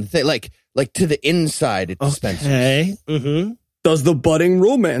way on the thing, like to the inside it dispenses? Okay. Mm-hmm. Does the budding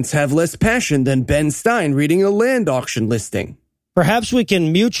romance have less passion than Ben Stein reading a land auction listing? Perhaps we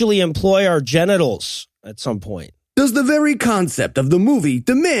can mutually employ our genitals at some point. Does the very concept of the movie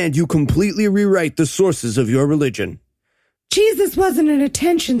demand you completely rewrite the sources of your religion? Jesus wasn't an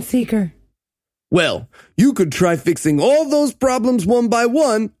attention seeker. Well, you could try fixing all those problems one by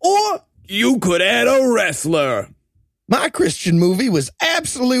one, or you could add a wrestler. My Christian movie was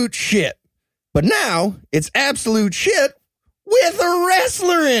absolute shit, but now it's absolute shit with a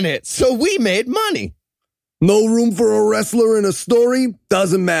wrestler in it, so we made money. No room for a wrestler in a story?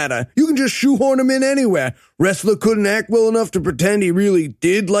 Doesn't matter. You can just shoehorn him in anywhere. Wrestler couldn't act well enough to pretend he really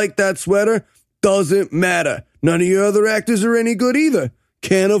did like that sweater? Doesn't matter. None of your other actors are any good either.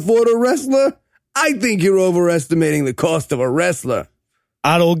 Can't afford a wrestler? I think you're overestimating the cost of a wrestler.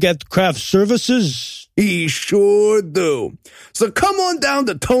 I don't get craft services. He sure do. So come on down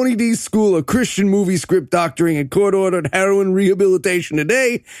to Tony D's School of Christian Movie Script Doctoring and Court-Ordered Heroin Rehabilitation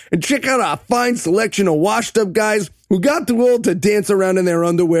today and check out our fine selection of washed-up guys who got too old to dance around in their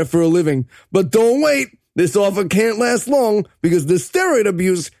underwear for a living. But don't wait. This offer can't last long because the steroid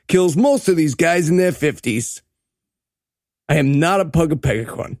abuse kills most of these guys in their 50s. I am not a pug of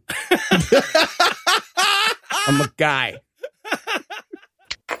pegacorn. I'm a guy.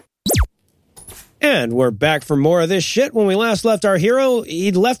 And we're back for more of this shit. When we last left our hero,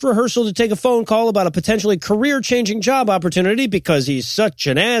 he'd left rehearsal to take a phone call about a potentially career-changing job opportunity because he's such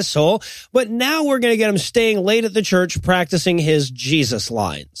an asshole. But now we're going to get him staying late at the church practicing his Jesus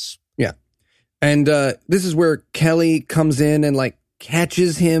lines. Yeah. And this is where Kelly comes in and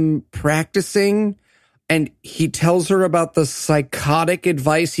catches him practicing. And he tells her about the psychotic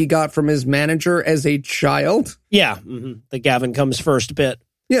advice he got from his manager as a child. Yeah. Mm-hmm. The Gavin comes first bit.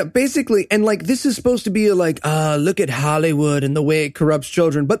 Yeah, basically, and this is supposed to be look at Hollywood and the way it corrupts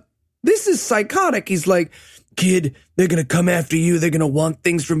children, but this is psychotic. He's like, kid, they're going to come after you, they're going to want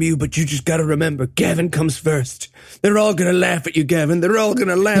things from you, but you just got to remember, Gavin comes first. They're all going to laugh at you, Gavin, they're all going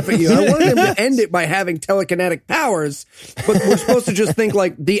to laugh at you. I wanted him to end it by having telekinetic powers, but we're supposed to just think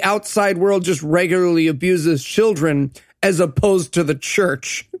the outside world just regularly abuses children as opposed to the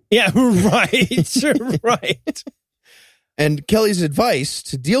church. Yeah, right, right. And Kelly's advice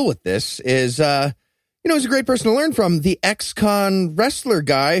to deal with this is, he's a great person to learn from. The ex-con wrestler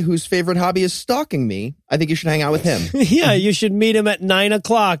guy whose favorite hobby is stalking me. I think you should hang out with him. Yeah, you should meet him at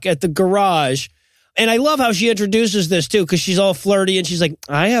 9:00 at the garage. And I love how she introduces this, too, because she's all flirty. And she's like,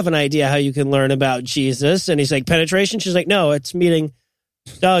 I have an idea how you can learn about Jesus. And he's like, penetration? She's like, no, it's meeting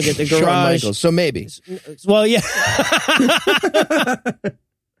Doug at the garage. Shawn Michaels, so maybe. Well, yeah.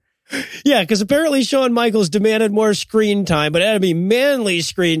 Yeah, because apparently Shawn Michaels demanded more screen time, but it had to be manly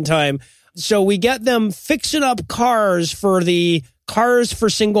screen time. So we get them fixing up cars for the Cars for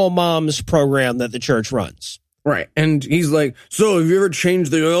Single Moms program that the church runs. Right. And he's like, so have you ever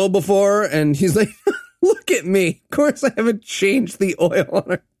changed the oil before? And he's like, look at me. Of course I haven't changed the oil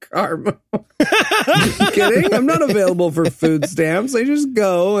on a car. Kidding? I'm not available for food stamps. I just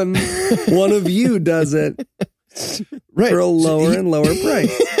go and one of you does it. Right. For a lower and lower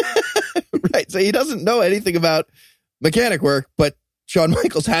price. Right. So he doesn't know anything about mechanic work, but Shawn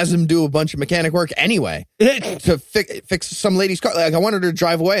Michaels has him do a bunch of mechanic work anyway to fix some lady's car. Like I wanted her to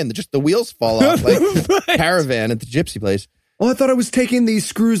drive away and just the wheels fall off like Right. Caravan at the gypsy place. Oh, I thought I was taking these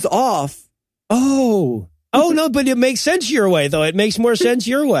screws off. Oh, no, but it makes sense your way, though. It makes more sense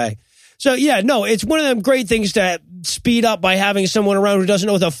your way. So, yeah, no, it's one of them great things to speed up by having someone around who doesn't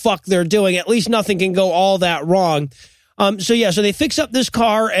know what the fuck they're doing. At least nothing can go all that wrong. So they fix up this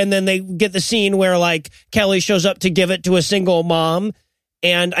car, and then they get the scene where, like, Kelly shows up to give it to a single mom.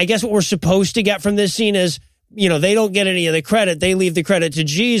 And I guess what we're supposed to get from this scene is, they don't get any of the credit. They leave the credit to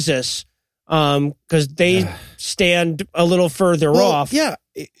Jesus because they stand a little further off. Yeah.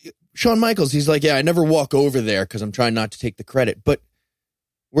 Shawn Michaels, he's like, I never walk over there because I'm trying not to take the credit. But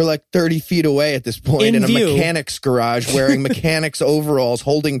we're like 30 feet away at this point in a mechanic's garage wearing mechanic's overalls,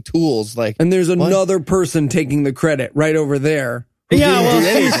 holding tools. And there's another person taking the credit right over there. Who didn't do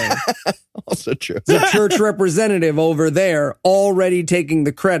anything. Also true. The church representative over there already taking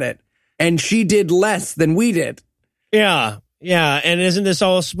the credit. And she did less than we did. Yeah. Yeah. And isn't this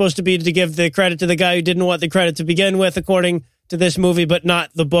all supposed to be to give the credit to the guy who didn't want the credit to begin with, according to this movie, but not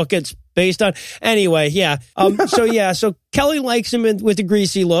the book it's based on? Anyway, yeah. So Kelly likes him with the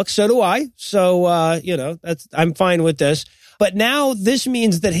greasy look. So do I. So, I'm fine with this. But now this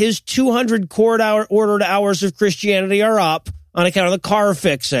means that his 200 ordered hours of Christianity are up on account of the car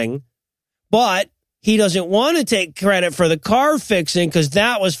fixing. But he doesn't want to take credit for the car fixing because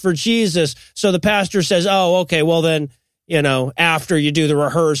that was for Jesus. So the pastor says, oh, okay, well then, after you do the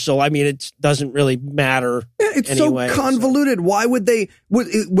rehearsal, I mean, it doesn't really matter. Yeah, it's anyway, so convoluted. So. Why would they,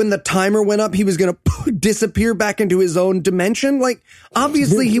 when the timer went up, he was going to disappear back into his own dimension? Like,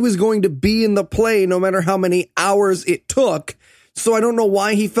 obviously he was going to be in the play no matter how many hours it took. So I don't know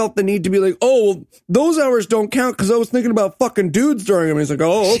why he felt the need to be like, oh, well, those hours don't count because I was thinking about fucking dudes during them. He's like,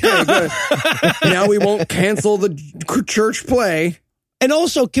 oh, okay, good. Now we won't cancel the church play. And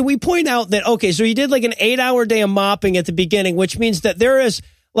also, can we point out that, okay, so he did like an 8-hour day of mopping at the beginning, which means that there is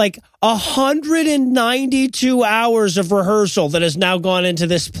like 192 hours of rehearsal that has now gone into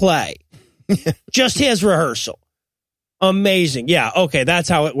this play. Just his rehearsal. Amazing. Yeah, okay, that's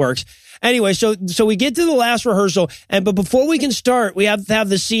how it works. Anyway, so we get to the last rehearsal, but before we can start, we have to have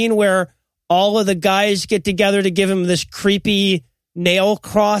the scene where all of the guys get together to give him this creepy nail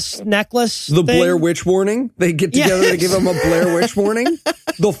cross necklace. The thing. Blair Witch warning. They get together to give him a Blair Witch warning.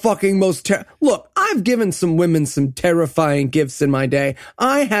 The fucking most look, I've given some women some terrifying gifts in my day.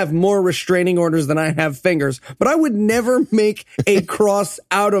 I have more restraining orders than I have fingers, but I would never make a cross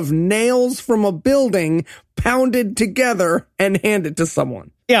out of nails from a building pounded together and hand it to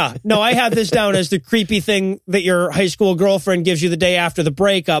someone. Yeah, no, I have this down as the creepy thing that your high school girlfriend gives you the day after the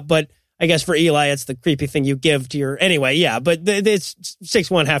breakup, but I guess for Eli, it's the creepy thing you give to your... Anyway, yeah, but it's 6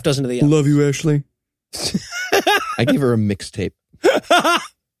 1, half dozen of the other. Love you, Ashley. I gave her a mixtape.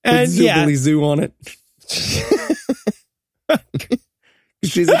 And with Zoobly Zoo on it.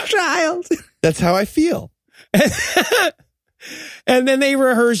 She's a child. That's how I feel. And then they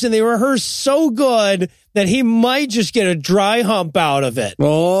rehearse, and they rehearse so good that he might just get a dry hump out of it.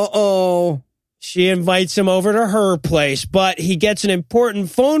 Uh-oh. She invites him over to her place, but he gets an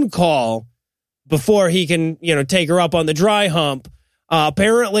important phone call before he can, take her up on the dry hump.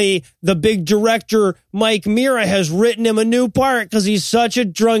 Apparently, the big director, Mike Mira, has written him a new part because he's such a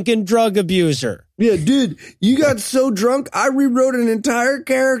drunken drug abuser. Yeah, dude, you got so drunk, I rewrote an entire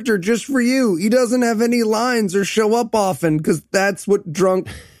character just for you. He doesn't have any lines or show up often because that's what drunk,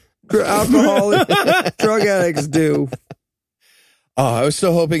 alcoholic, drug addicts do. Oh, I was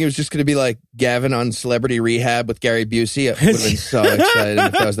so hoping it was just going to be like Gavin on Celebrity Rehab with Gary Busey. I would have been so excited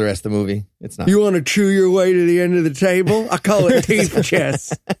if that was the rest of the movie. It's not. You want to chew your way to the end of the table? I call it teeth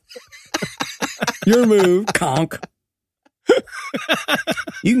chess. Your move, conk.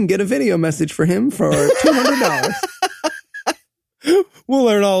 You can get a video message for him for $200. We'll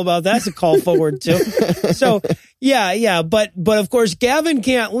learn all about that. That's a call forward too. So yeah, but of course Gavin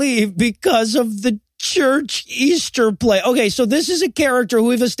can't leave because of the church Easter play. Okay, so this is a character who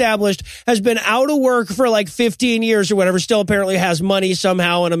we've established has been out of work for like 15 years or whatever, still apparently has money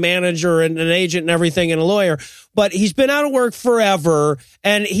somehow and a manager and an agent and everything and a lawyer, but he's been out of work forever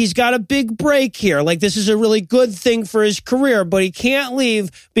and he's got a big break here. Like this is a really good thing for his career, but he can't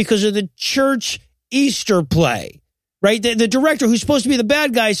leave because of the church Easter play, right? The director who's supposed to be the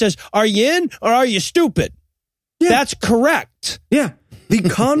bad guy says, are you in or are you stupid? Yeah. That's correct. Yeah. The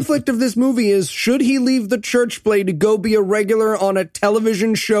conflict of this movie is, should he leave the church play to go be a regular on a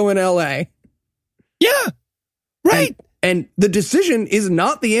television show in L.A.? Yeah, right. And the decision is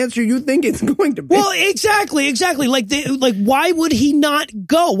not the answer you think it's going to be. Well, exactly. Like, why would he not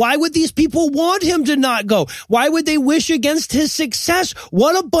go? Why would these people want him to not go? Why would they wish against his success?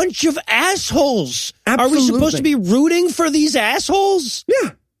 What a bunch of assholes. Absolutely. Are we supposed to be rooting for these assholes? Yeah.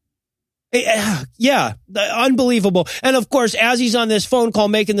 Yeah, unbelievable. And of course, as he's on this phone call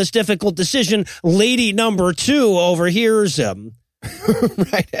making this difficult decision, lady number 2 overhears him.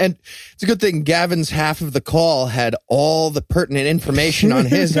 Right. And it's a good thing Gavin's half of the call had all the pertinent information on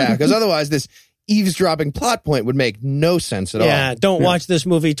his half, because otherwise this eavesdropping plot point would make no sense at all. Yeah, don't watch this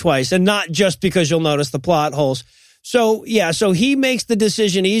movie twice, and not just because you'll notice the plot holes. So he makes the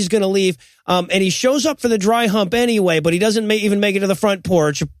decision he's going to leave, and he shows up for the dry hump anyway, but he doesn't even make it to the front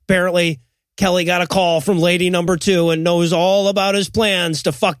porch. Apparently, Kelly got a call from lady number 2 and knows all about his plans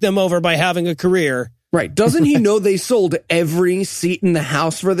to fuck them over by having a career. Right. Doesn't he know they sold every seat in the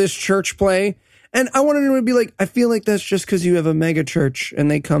house for this church play? And I wanted him to be like, I feel like that's just because you have a mega church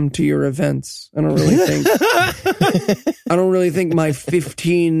and they come to your events. I don't really think my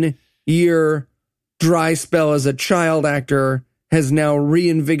 15-year dry spell as a child actor has now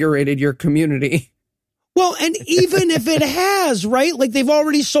reinvigorated your community. Well, and even if it has, right? Like, they've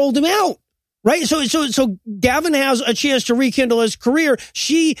already sold him out. Right. So Gavin has a chance to rekindle his career.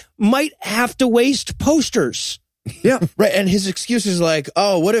 She might have to waste posters. Yeah. Right. And his excuse is like,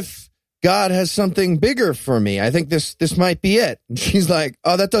 oh, what if God has something bigger for me? I think this might be it. And she's like,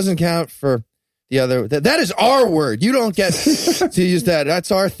 oh, that doesn't count for the other. That is our word. You don't get to use that.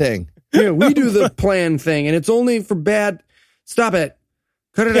 That's our thing. Yeah. We do the plan thing, and it's only for bad. Stop it.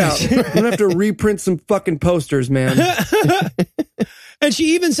 Cut it out. I'm going to have to reprint some fucking posters, man. And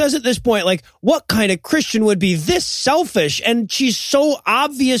she even says at this point, like, what kind of Christian would be this selfish? And she's so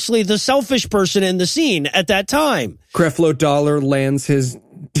obviously the selfish person in the scene at that time. Creflo Dollar lands his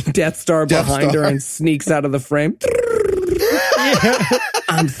Death Star behind her and sneaks out of the frame.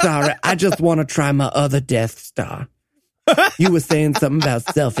 I'm sorry. I just want to try my other Death Star. You were saying something about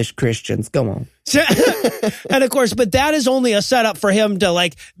selfish Christians. Go on. And of course, but that is only a setup for him to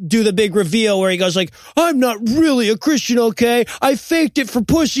like do the big reveal where he goes like, I'm not really a Christian, okay? I faked it for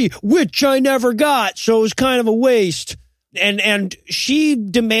pussy, which I never got. So it was kind of a waste. And she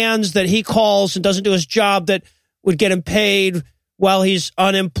demands that he calls and doesn't do his job that would get him paid while he's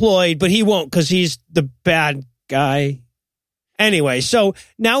unemployed, but he won't because he's the bad guy. Anyway, so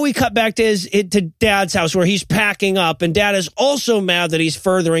now we cut back to Dad's house where he's packing up, and Dad is also mad that he's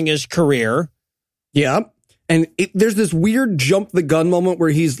furthering his career. Yeah. And there's this weird jump the gun moment where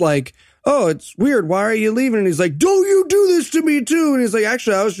he's like, oh, it's weird. Why are you leaving? And he's like, don't you do this to me too? And he's like,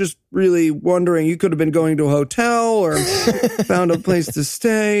 actually, I was just really wondering. You could have been going to a hotel or found a place to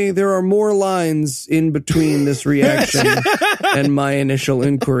stay. There are more lines in between this reaction and my initial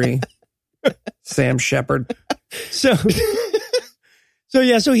inquiry. Sam Shepard. So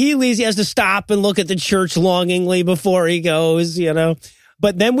he leaves. He has to stop and look at the church longingly before he goes, you know.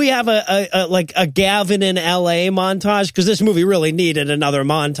 But then we have a Gavin in L.A. montage because this movie really needed another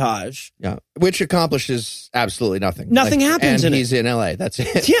montage. Yeah, which accomplishes absolutely nothing. Nothing happens in it. And he's in L.A. That's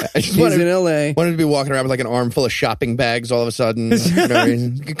it. Yeah, he's in L.A. Wanted to be walking around with like an armful of shopping bags all of a sudden,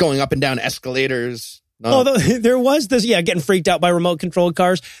 going up and down escalators. No. Although there was this, getting freaked out by remote controlled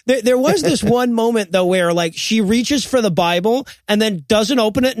cars. There was this one moment though where like she reaches for the Bible and then doesn't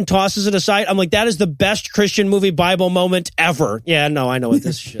open it and tosses it aside. I'm like, that is the best Christian movie Bible moment ever. Yeah, no, I know what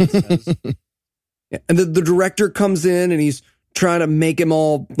this shit says. Yeah, and the director comes in and he's trying to make him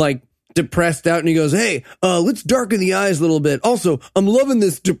all like depressed out, and he goes, hey, let's darken the eyes a little bit. Also, I'm loving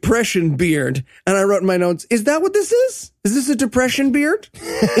this depression beard. And I wrote in my notes, is that what this is? Is this a depression beard?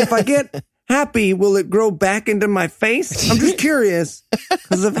 If I get happy, will it grow back into my face? I'm just curious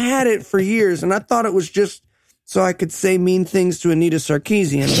because I've had it for years and I thought it was just so I could say mean things to Anita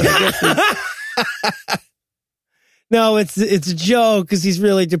Sarkeesian. But I guess no, it's a joke because he's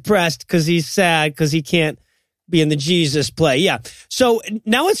really depressed because he's sad because he can't be in the Jesus play. Yeah. So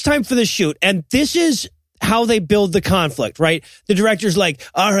now it's time for the shoot, and this is how they build the conflict, right? The director's like,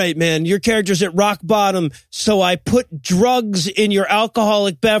 all right, man, your character's at rock bottom, so I put drugs in your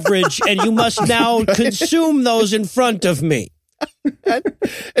alcoholic beverage, and you must now consume those in front of me. And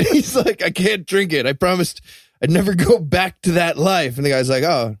he's like, I can't drink it. I promised I'd never go back to that life. And the guy's like,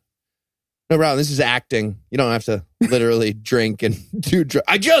 oh, no problem. This is acting. You don't have to literally drink and do drugs.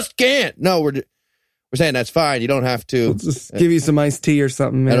 I just can't. No, we're saying that's fine. You don't have to. We'll just give you some iced tea or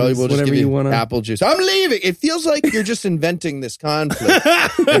something, man. We'll whatever you want. Apple juice. I'm leaving. It feels like you're just inventing this conflict.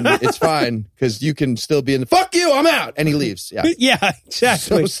 And it's fine because you can still be in the fuck you. I'm out. And he leaves. Yeah. Yeah,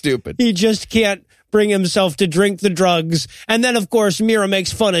 exactly. So stupid. He just can't bring himself to drink the drugs. And then, of course, Mira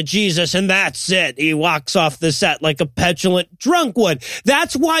makes fun of Jesus, and that's it. He walks off the set like a petulant drunk would.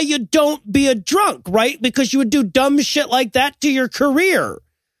 That's why you don't be a drunk, right? Because you would do dumb shit like that to your career.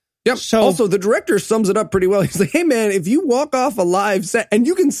 Yep. So, also, the director sums it up pretty well. He's like, hey, man, if you walk off a live set, and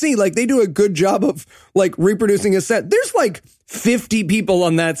you can see, like, they do a good job of, like, reproducing a set. There's, like, 50 people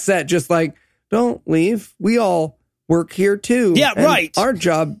on that set just like, don't leave. We all work here, too. Yeah, and right. Our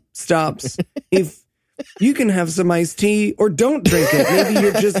job stops if you can have some iced tea or don't drink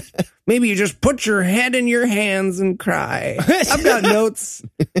it. Maybe you just put your head in your hands and cry. I've got notes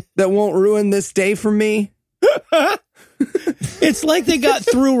that won't ruin this day for me. It's like they got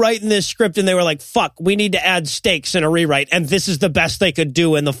through writing this script and they were like, fuck, we need to add stakes in a rewrite. And this is the best they could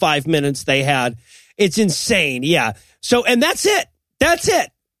do in the 5 minutes they had. It's insane. Yeah. So, and that's it. That's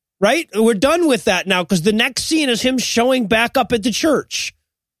it. Right? We're done with that now because the next scene is him showing back up at the church.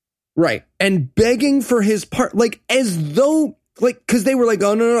 Right. And begging for his part, like, as though, like, because they were like,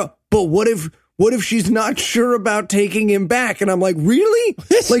 oh, no. But what if she's not sure about taking him back? And I'm like, really?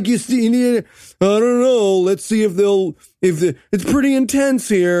 Like, you see, I don't know. Let's see if it's pretty intense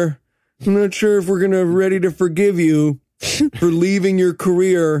here. I'm not sure if we're ready to forgive you for leaving your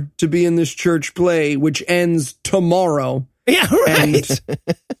career to be in this church play, which ends tomorrow. Yeah, right. And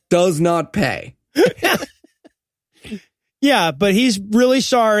does not pay. Yeah, but he's really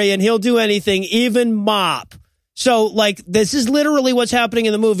sorry and he'll do anything, even mop. So, like, this is literally what's happening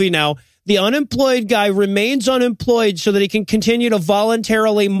in the movie now. The unemployed guy remains unemployed so that he can continue to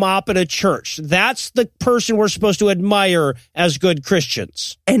voluntarily mop at a church. That's the person we're supposed to admire as good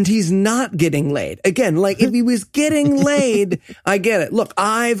Christians. And he's not getting laid. Again, like, if he was getting laid, I get it. Look,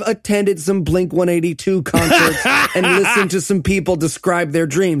 I've attended some Blink-182 concerts and listened to some people describe their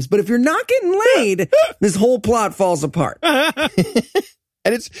dreams. But if you're not getting laid, this whole plot falls apart.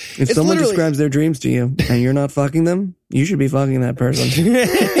 And if someone describes their dreams to you and you're not fucking them, you should be fucking that person.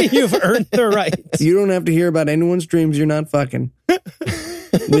 You've earned the right. You don't have to hear about anyone's dreams you're not fucking.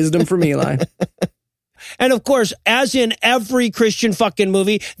 Wisdom from Eli. And of course, as in every Christian fucking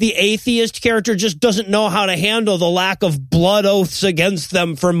movie, the atheist character just doesn't know how to handle the lack of blood oaths against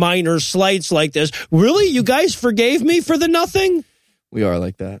them for minor slights like this. Really? You guys forgave me for the nothing? We are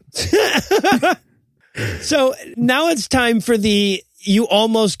like that. So now it's time for the you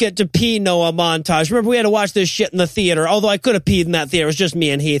almost get to pee Noah montage. Remember, we had to watch this shit in the theater, although I could have peed in that theater. It was just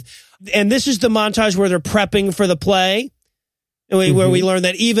me and Heath. And this is the montage where they're prepping for the play, where we learn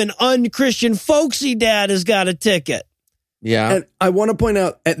that even unchristian folksy dad has got a ticket. Yeah. And I want to point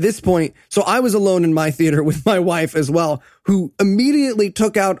out at this point, so I was alone in my theater with my wife as well, who immediately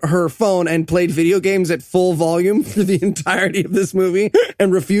took out her phone and played video games at full volume for the entirety of this movie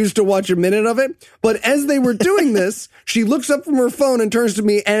and refused to watch a minute of it. But as they were doing this, she looks up from her phone and turns to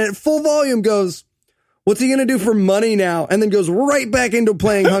me and at full volume goes, what's he going to do for money now? And then goes right back into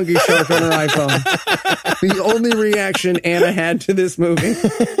playing Hungry Shark on her iPhone. The only reaction Anna had to this movie.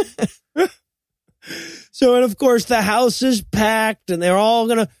 So, and of course, the house is packed and they're all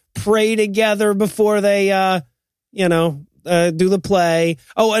going to pray together before they, do the play.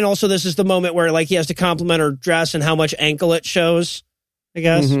 Oh, and also this is the moment where, like, he has to compliment her dress and how much ankle it shows, I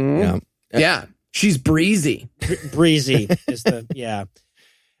guess. Mm-hmm. Yeah. She's breezy. Breezy is the, yeah.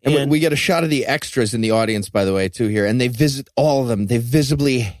 And we get a shot of the extras in the audience, by the way, too, here. And they visit all of them. They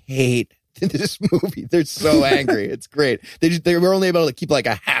visibly hate this movie. They're so angry. It's great. They were only able to keep like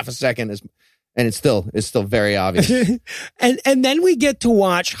a half a second and it's still very obvious. and then we get to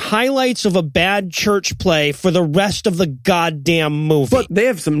watch highlights of a bad church play for the rest of the goddamn movie. But they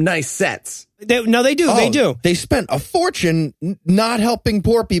have some nice sets. They do. Oh, they do. They spent a fortune not helping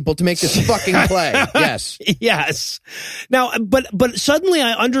poor people to make this fucking play. Yes. Yes. Now, but suddenly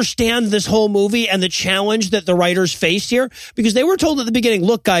I understand this whole movie and the challenge that the writers faced here, because they were told at the beginning,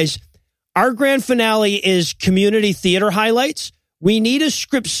 look, guys, our grand finale is community theater highlights. We need a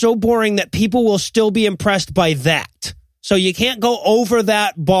script so boring that people will still be impressed by that. So you can't go over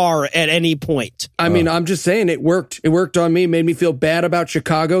that bar at any point. I mean, I'm just saying it worked. It worked on me, made me feel bad about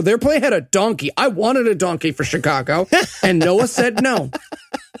Chicago. Their play had a donkey. I wanted a donkey for Chicago, and Noah said no.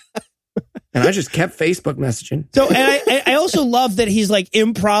 And I just kept Facebook messaging. So, and I also love that he's like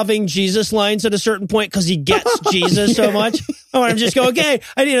improving Jesus lines at a certain point because he gets Jesus so much. I want him to just go, okay,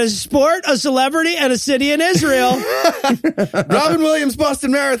 I need a sport, a celebrity, and a city in Israel. Robin Williams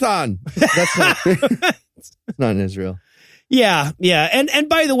Boston Marathon. That's not in Israel. Yeah. And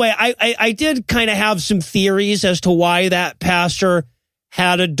by the way, I did kind of have some theories as to why that pastor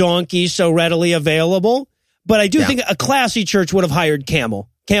had a donkey so readily available. But I do think a classy church would have hired Camel.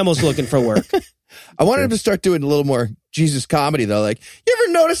 Camel's looking for work. I wanted him to start doing a little more Jesus comedy, though. Like, you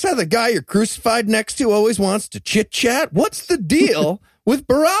ever notice how the guy you're crucified next to always wants to chit-chat? What's the deal with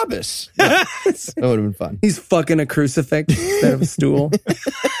Barabbas? Yeah, that would have been fun. He's fucking a crucifix instead of a stool.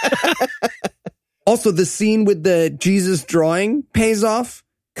 Also, the scene with the Jesus drawing pays off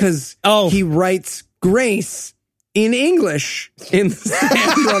because he writes grace in English in the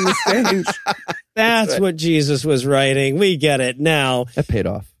sand on the stage. That's what Jesus was writing. We get it now. That paid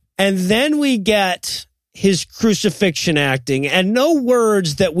off. And then we get his crucifixion acting, and no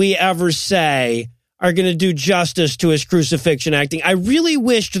words that we ever say are going to do justice to his crucifixion acting. I really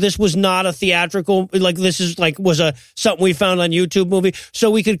wished this was not a theatrical, like this is like was a something we found on YouTube movie,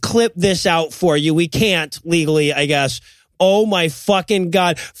 so we could clip this out for you. We can't legally, I guess. Oh my fucking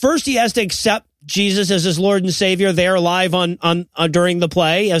God. First he has to accept Jesus as his Lord and Savior there live on during the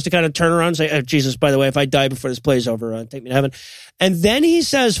play. He has to kind of turn around and say, Jesus, by the way, if I die before this play's over, take me to heaven. And then he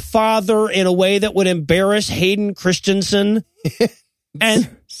says Father in a way that would embarrass Hayden Christensen.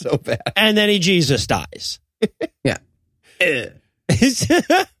 And so bad. And then Jesus dies. Yeah. And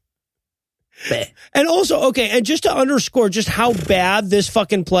also, okay, and just to underscore just how bad this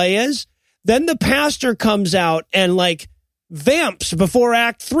fucking play is, then the pastor comes out and like vamps before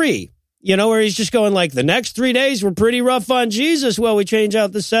Act 3. You know, where he's just going like, the next 3 days were pretty rough on Jesus. Well, we change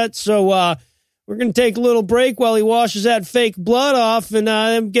out the set, so we're going to take a little break while he washes that fake blood off and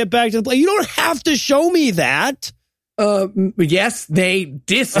then get back to the play. You don't have to show me that. Yes, they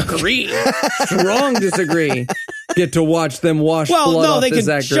disagree. Strong disagree. Get to watch them wash blood off this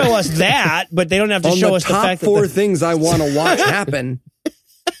actor. Show us that, but they don't have to show us the fact that the top 4 things I want to watch happen.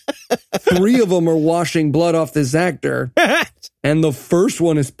 3 of them are washing blood off this actor. And the first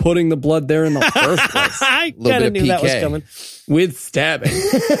one is putting the blood there in the first place. I kind of knew that was coming. With stabbing.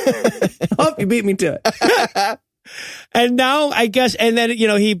 Oh, you beat me to it. And now, I guess, and then, you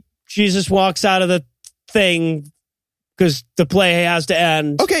know, Jesus walks out of the thing because the play has to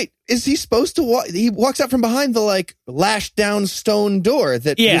end. Okay, is he supposed to walk? He walks out from behind the, like, lashed down stone door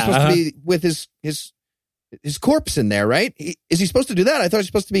that he's supposed to be with his corpse in there, right? Is he supposed to do that? I thought he was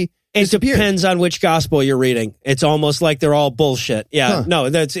supposed to be It depends on which gospel you're reading. It's almost like they're all bullshit. Yeah, Huh. no,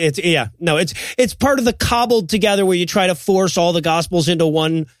 it's part of the cobbled together where you try to force all the gospels into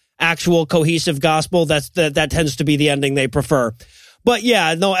one actual cohesive gospel. That tends to be the ending they prefer. But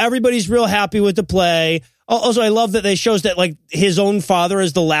yeah, no, everybody's real happy with the play. Also, I love that they shows that like his own father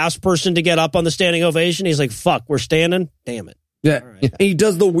is the last person to get up on the standing ovation. He's like, "Fuck, we're standing. Damn it." Yeah. Right. He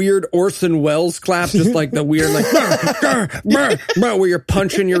does the weird Orson Welles clap, just like the weird, like, where you're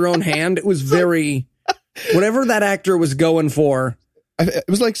punching your own hand. It was very, whatever that actor was going for. It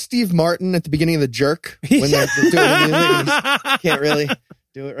was like Steve Martin at the beginning of The Jerk when they're doing the music. Can't really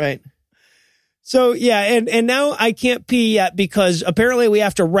do it right. So, yeah, and now I can't pee yet because apparently we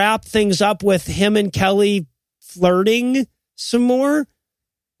have to wrap things up with him and Kelly flirting some more.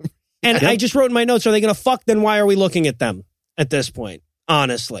 And I just wrote in my notes, are they going to fuck? Then why are we looking at them? At this point,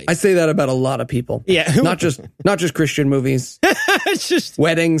 honestly, I say that about a lot of people. Yeah, not just Christian movies. It's just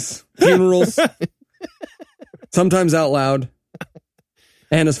weddings, funerals, sometimes out loud.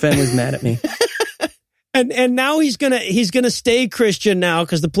 Anna's family's mad at me. And now he's gonna stay Christian now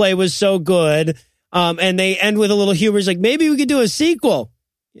because the play was so good. And they end with a little humor. He's like, maybe we could do a sequel.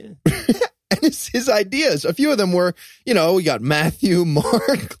 Yeah. And it's his ideas. A few of them were, you know, we got Matthew,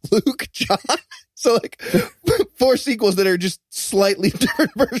 Mark, Luke, John. So like 4 sequels that are just slightly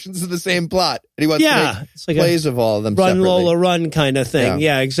different versions of the same plot. And he wants to make like plays of all of them Run, separately. Lola, run kind of thing.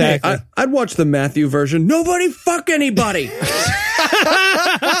 Yeah, exactly. Hey, I'd watch the Matthew version. Nobody fuck anybody.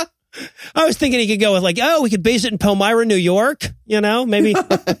 I was thinking he could go with like, we could base it in Palmyra, New York. You know, maybe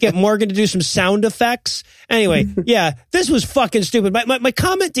get Morgan to do some sound effects. Anyway, yeah, this was fucking stupid. My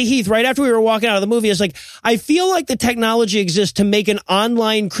comment to Heath right after we were walking out of the movie is like, I feel like the technology exists to make an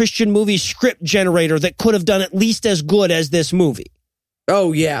online Christian movie script generator that could have done at least as good as this movie.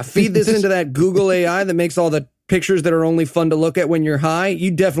 Oh, yeah. Feed this into that Google AI that makes all the pictures that are only fun to look at when you're high.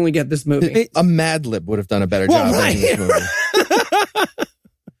 You definitely get this movie. A Mad Lib would have done a better job than this movie.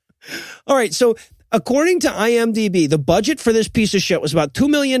 All right, so according to IMDb, the budget for this piece of shit was about $2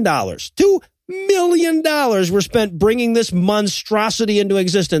 million. $2 million were spent bringing this monstrosity into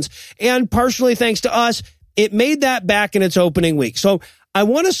existence. And partially thanks to us, it made that back in its opening week. So I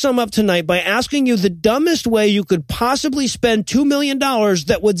want to sum up tonight by asking you the dumbest way you could possibly spend $2 million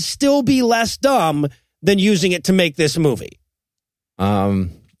that would still be less dumb than using it to make this movie.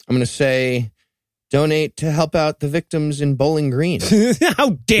 I'm going to say donate to help out the victims in Bowling Green.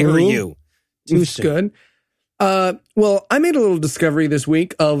 How dare you? Too good. Well, I made a little discovery this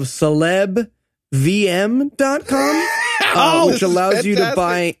week of celebvm.com, which allows you to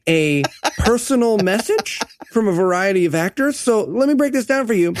buy a personal message from a variety of actors. So let me break this down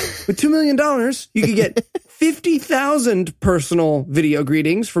for you. With $2 million, you could get 50,000 personal video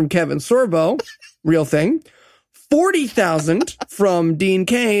greetings from Kevin Sorbo, real thing, 40,000 from Dean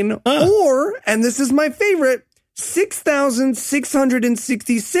Cain, or, and this is my favorite,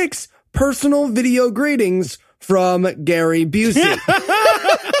 6,666 personal video greetings from Gary Busey.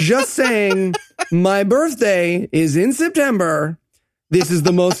 Just saying, my birthday is in September. This is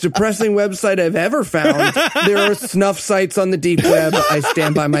the most depressing website I've ever found. There are snuff sites on the deep web. I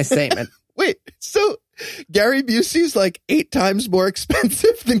stand by my statement. Wait, so Gary Busey's like 8 times more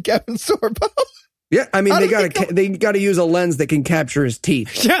expensive than Kevin Sorbo? Yeah, I mean, they got to use a lens that can capture his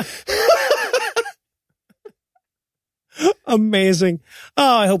teeth. Yeah. Amazing.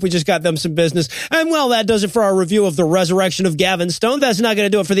 Oh, I hope we just got them some business. And well, that does it for our review of the resurrection of Gavin Stone. That's not going to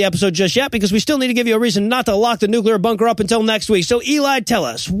do it for the episode just yet, because we still need to give you a reason not to lock the nuclear bunker up until next week. So Eli, tell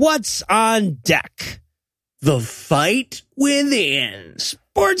us, what's on deck? The fight within.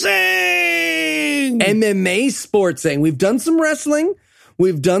 Sportsing! MMA sportsing. We've done some wrestling.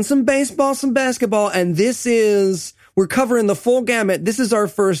 We've done some baseball, some basketball, and we're covering the full gamut. This is our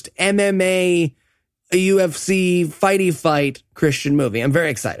first MMA, UFC fighty fight Christian movie. I'm very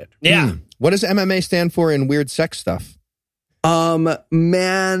excited. Yeah. What does MMA stand for in weird sex stuff?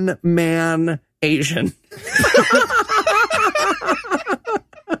 Man, Asian.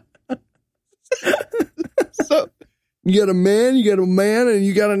 So you got a man, and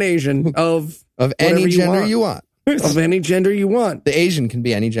you got an Asian of any gender you want. Of any gender you want. The Asian can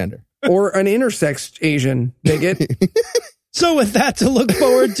be any gender. Or an intersex Asian bigot. So with that to look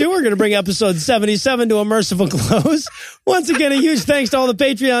forward to, we're going to bring episode 77 to a merciful close. Once again, a huge thanks to all the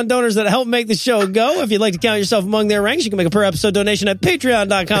Patreon donors that help make the show go. If you'd like to count yourself among their ranks, you can make a per episode donation at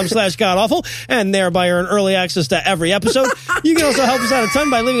patreon.com/godawful and thereby earn early access to every episode. You can also help us out a ton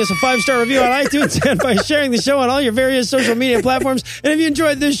by leaving us a 5-star review on iTunes and by sharing the show on all your various social media platforms. And if you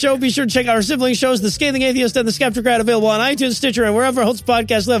enjoyed this show, be sure to check out our sibling shows, The Scathing Atheist and The Skeptocrat, available on iTunes, Stitcher, and wherever host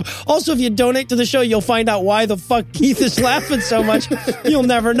podcasts live. Also, if you donate to the show, you'll find out why the fuck Keith is laughing so much. You'll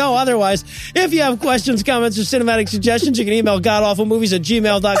never know otherwise. If you have questions, comments, or cinematic suggestions, you can email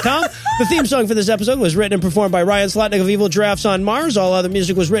godawfulmovies@gmail.com. The theme song for this episode was written and performed by Ryan Slotnick of Evil Giraffes on Mars. All other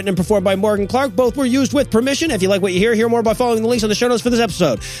music was written and performed by Morgan Clark. Both were used with permission. If you like what you hear more by following the links on the show notes for this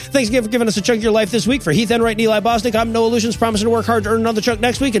episode. Thanks again for giving us a chunk of your life this week. For Heath Enright and Eli Bosnick, I'm Noah Lucians, promising to work hard to earn another chunk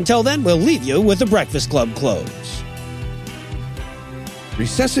next week. Until then, we'll leave you with the Breakfast Club close.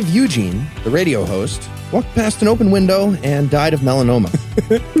 Recessive Eugene, the radio host, walked past an open window and died of melanoma.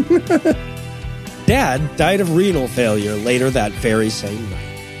 Dad died of renal failure later that very same night.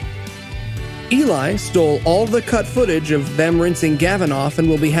 Eli stole all the cut footage of them rinsing Gavin off and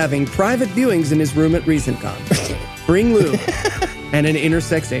will be having private viewings in his room at RecentCon. Bring lube and an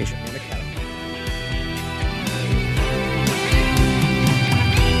intersex Asian.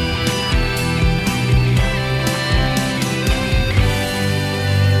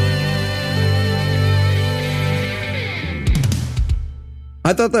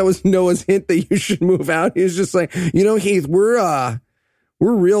 I thought that was Noah's hint that you should move out. He was just like, Heath, we're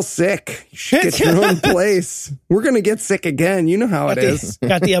real sick. You should get your own place. We're going to get sick again. You know how it is.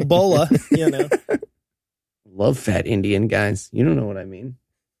 Got the Ebola, Love fat Indian guys. You don't know what I mean.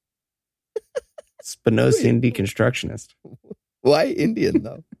 Spinosian deconstructionist. Why Indian,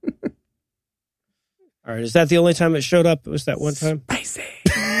 though? All right. Is that the only time it showed up? It was that one time? Spicy.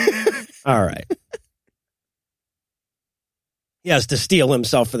 All right. He has to steal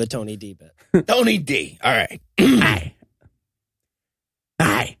himself for the Tony D bit. Tony D. All right.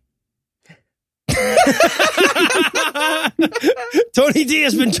 Aye. Tony D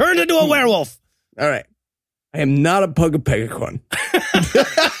has been turned into a werewolf. All right. I am not a Pugapegacorn.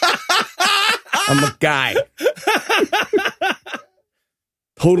 I'm a guy.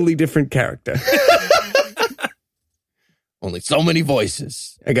 Totally different character. Only so many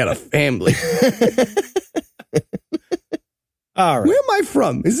voices. I got a family. All right. Where am I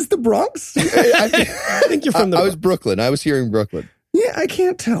from? Is this the Bronx? I think you're from I was Brooklyn. I was hearing Brooklyn. Yeah, I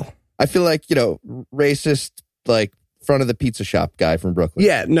can't tell. I feel like, racist, like front of the pizza shop guy from Brooklyn.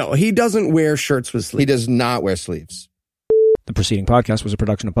 Yeah, no, he doesn't wear shirts with sleeves. He does not wear sleeves. The preceding podcast was a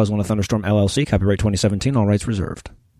production of Puzzle and a Thunderstorm LLC, copyright 2017, all rights reserved.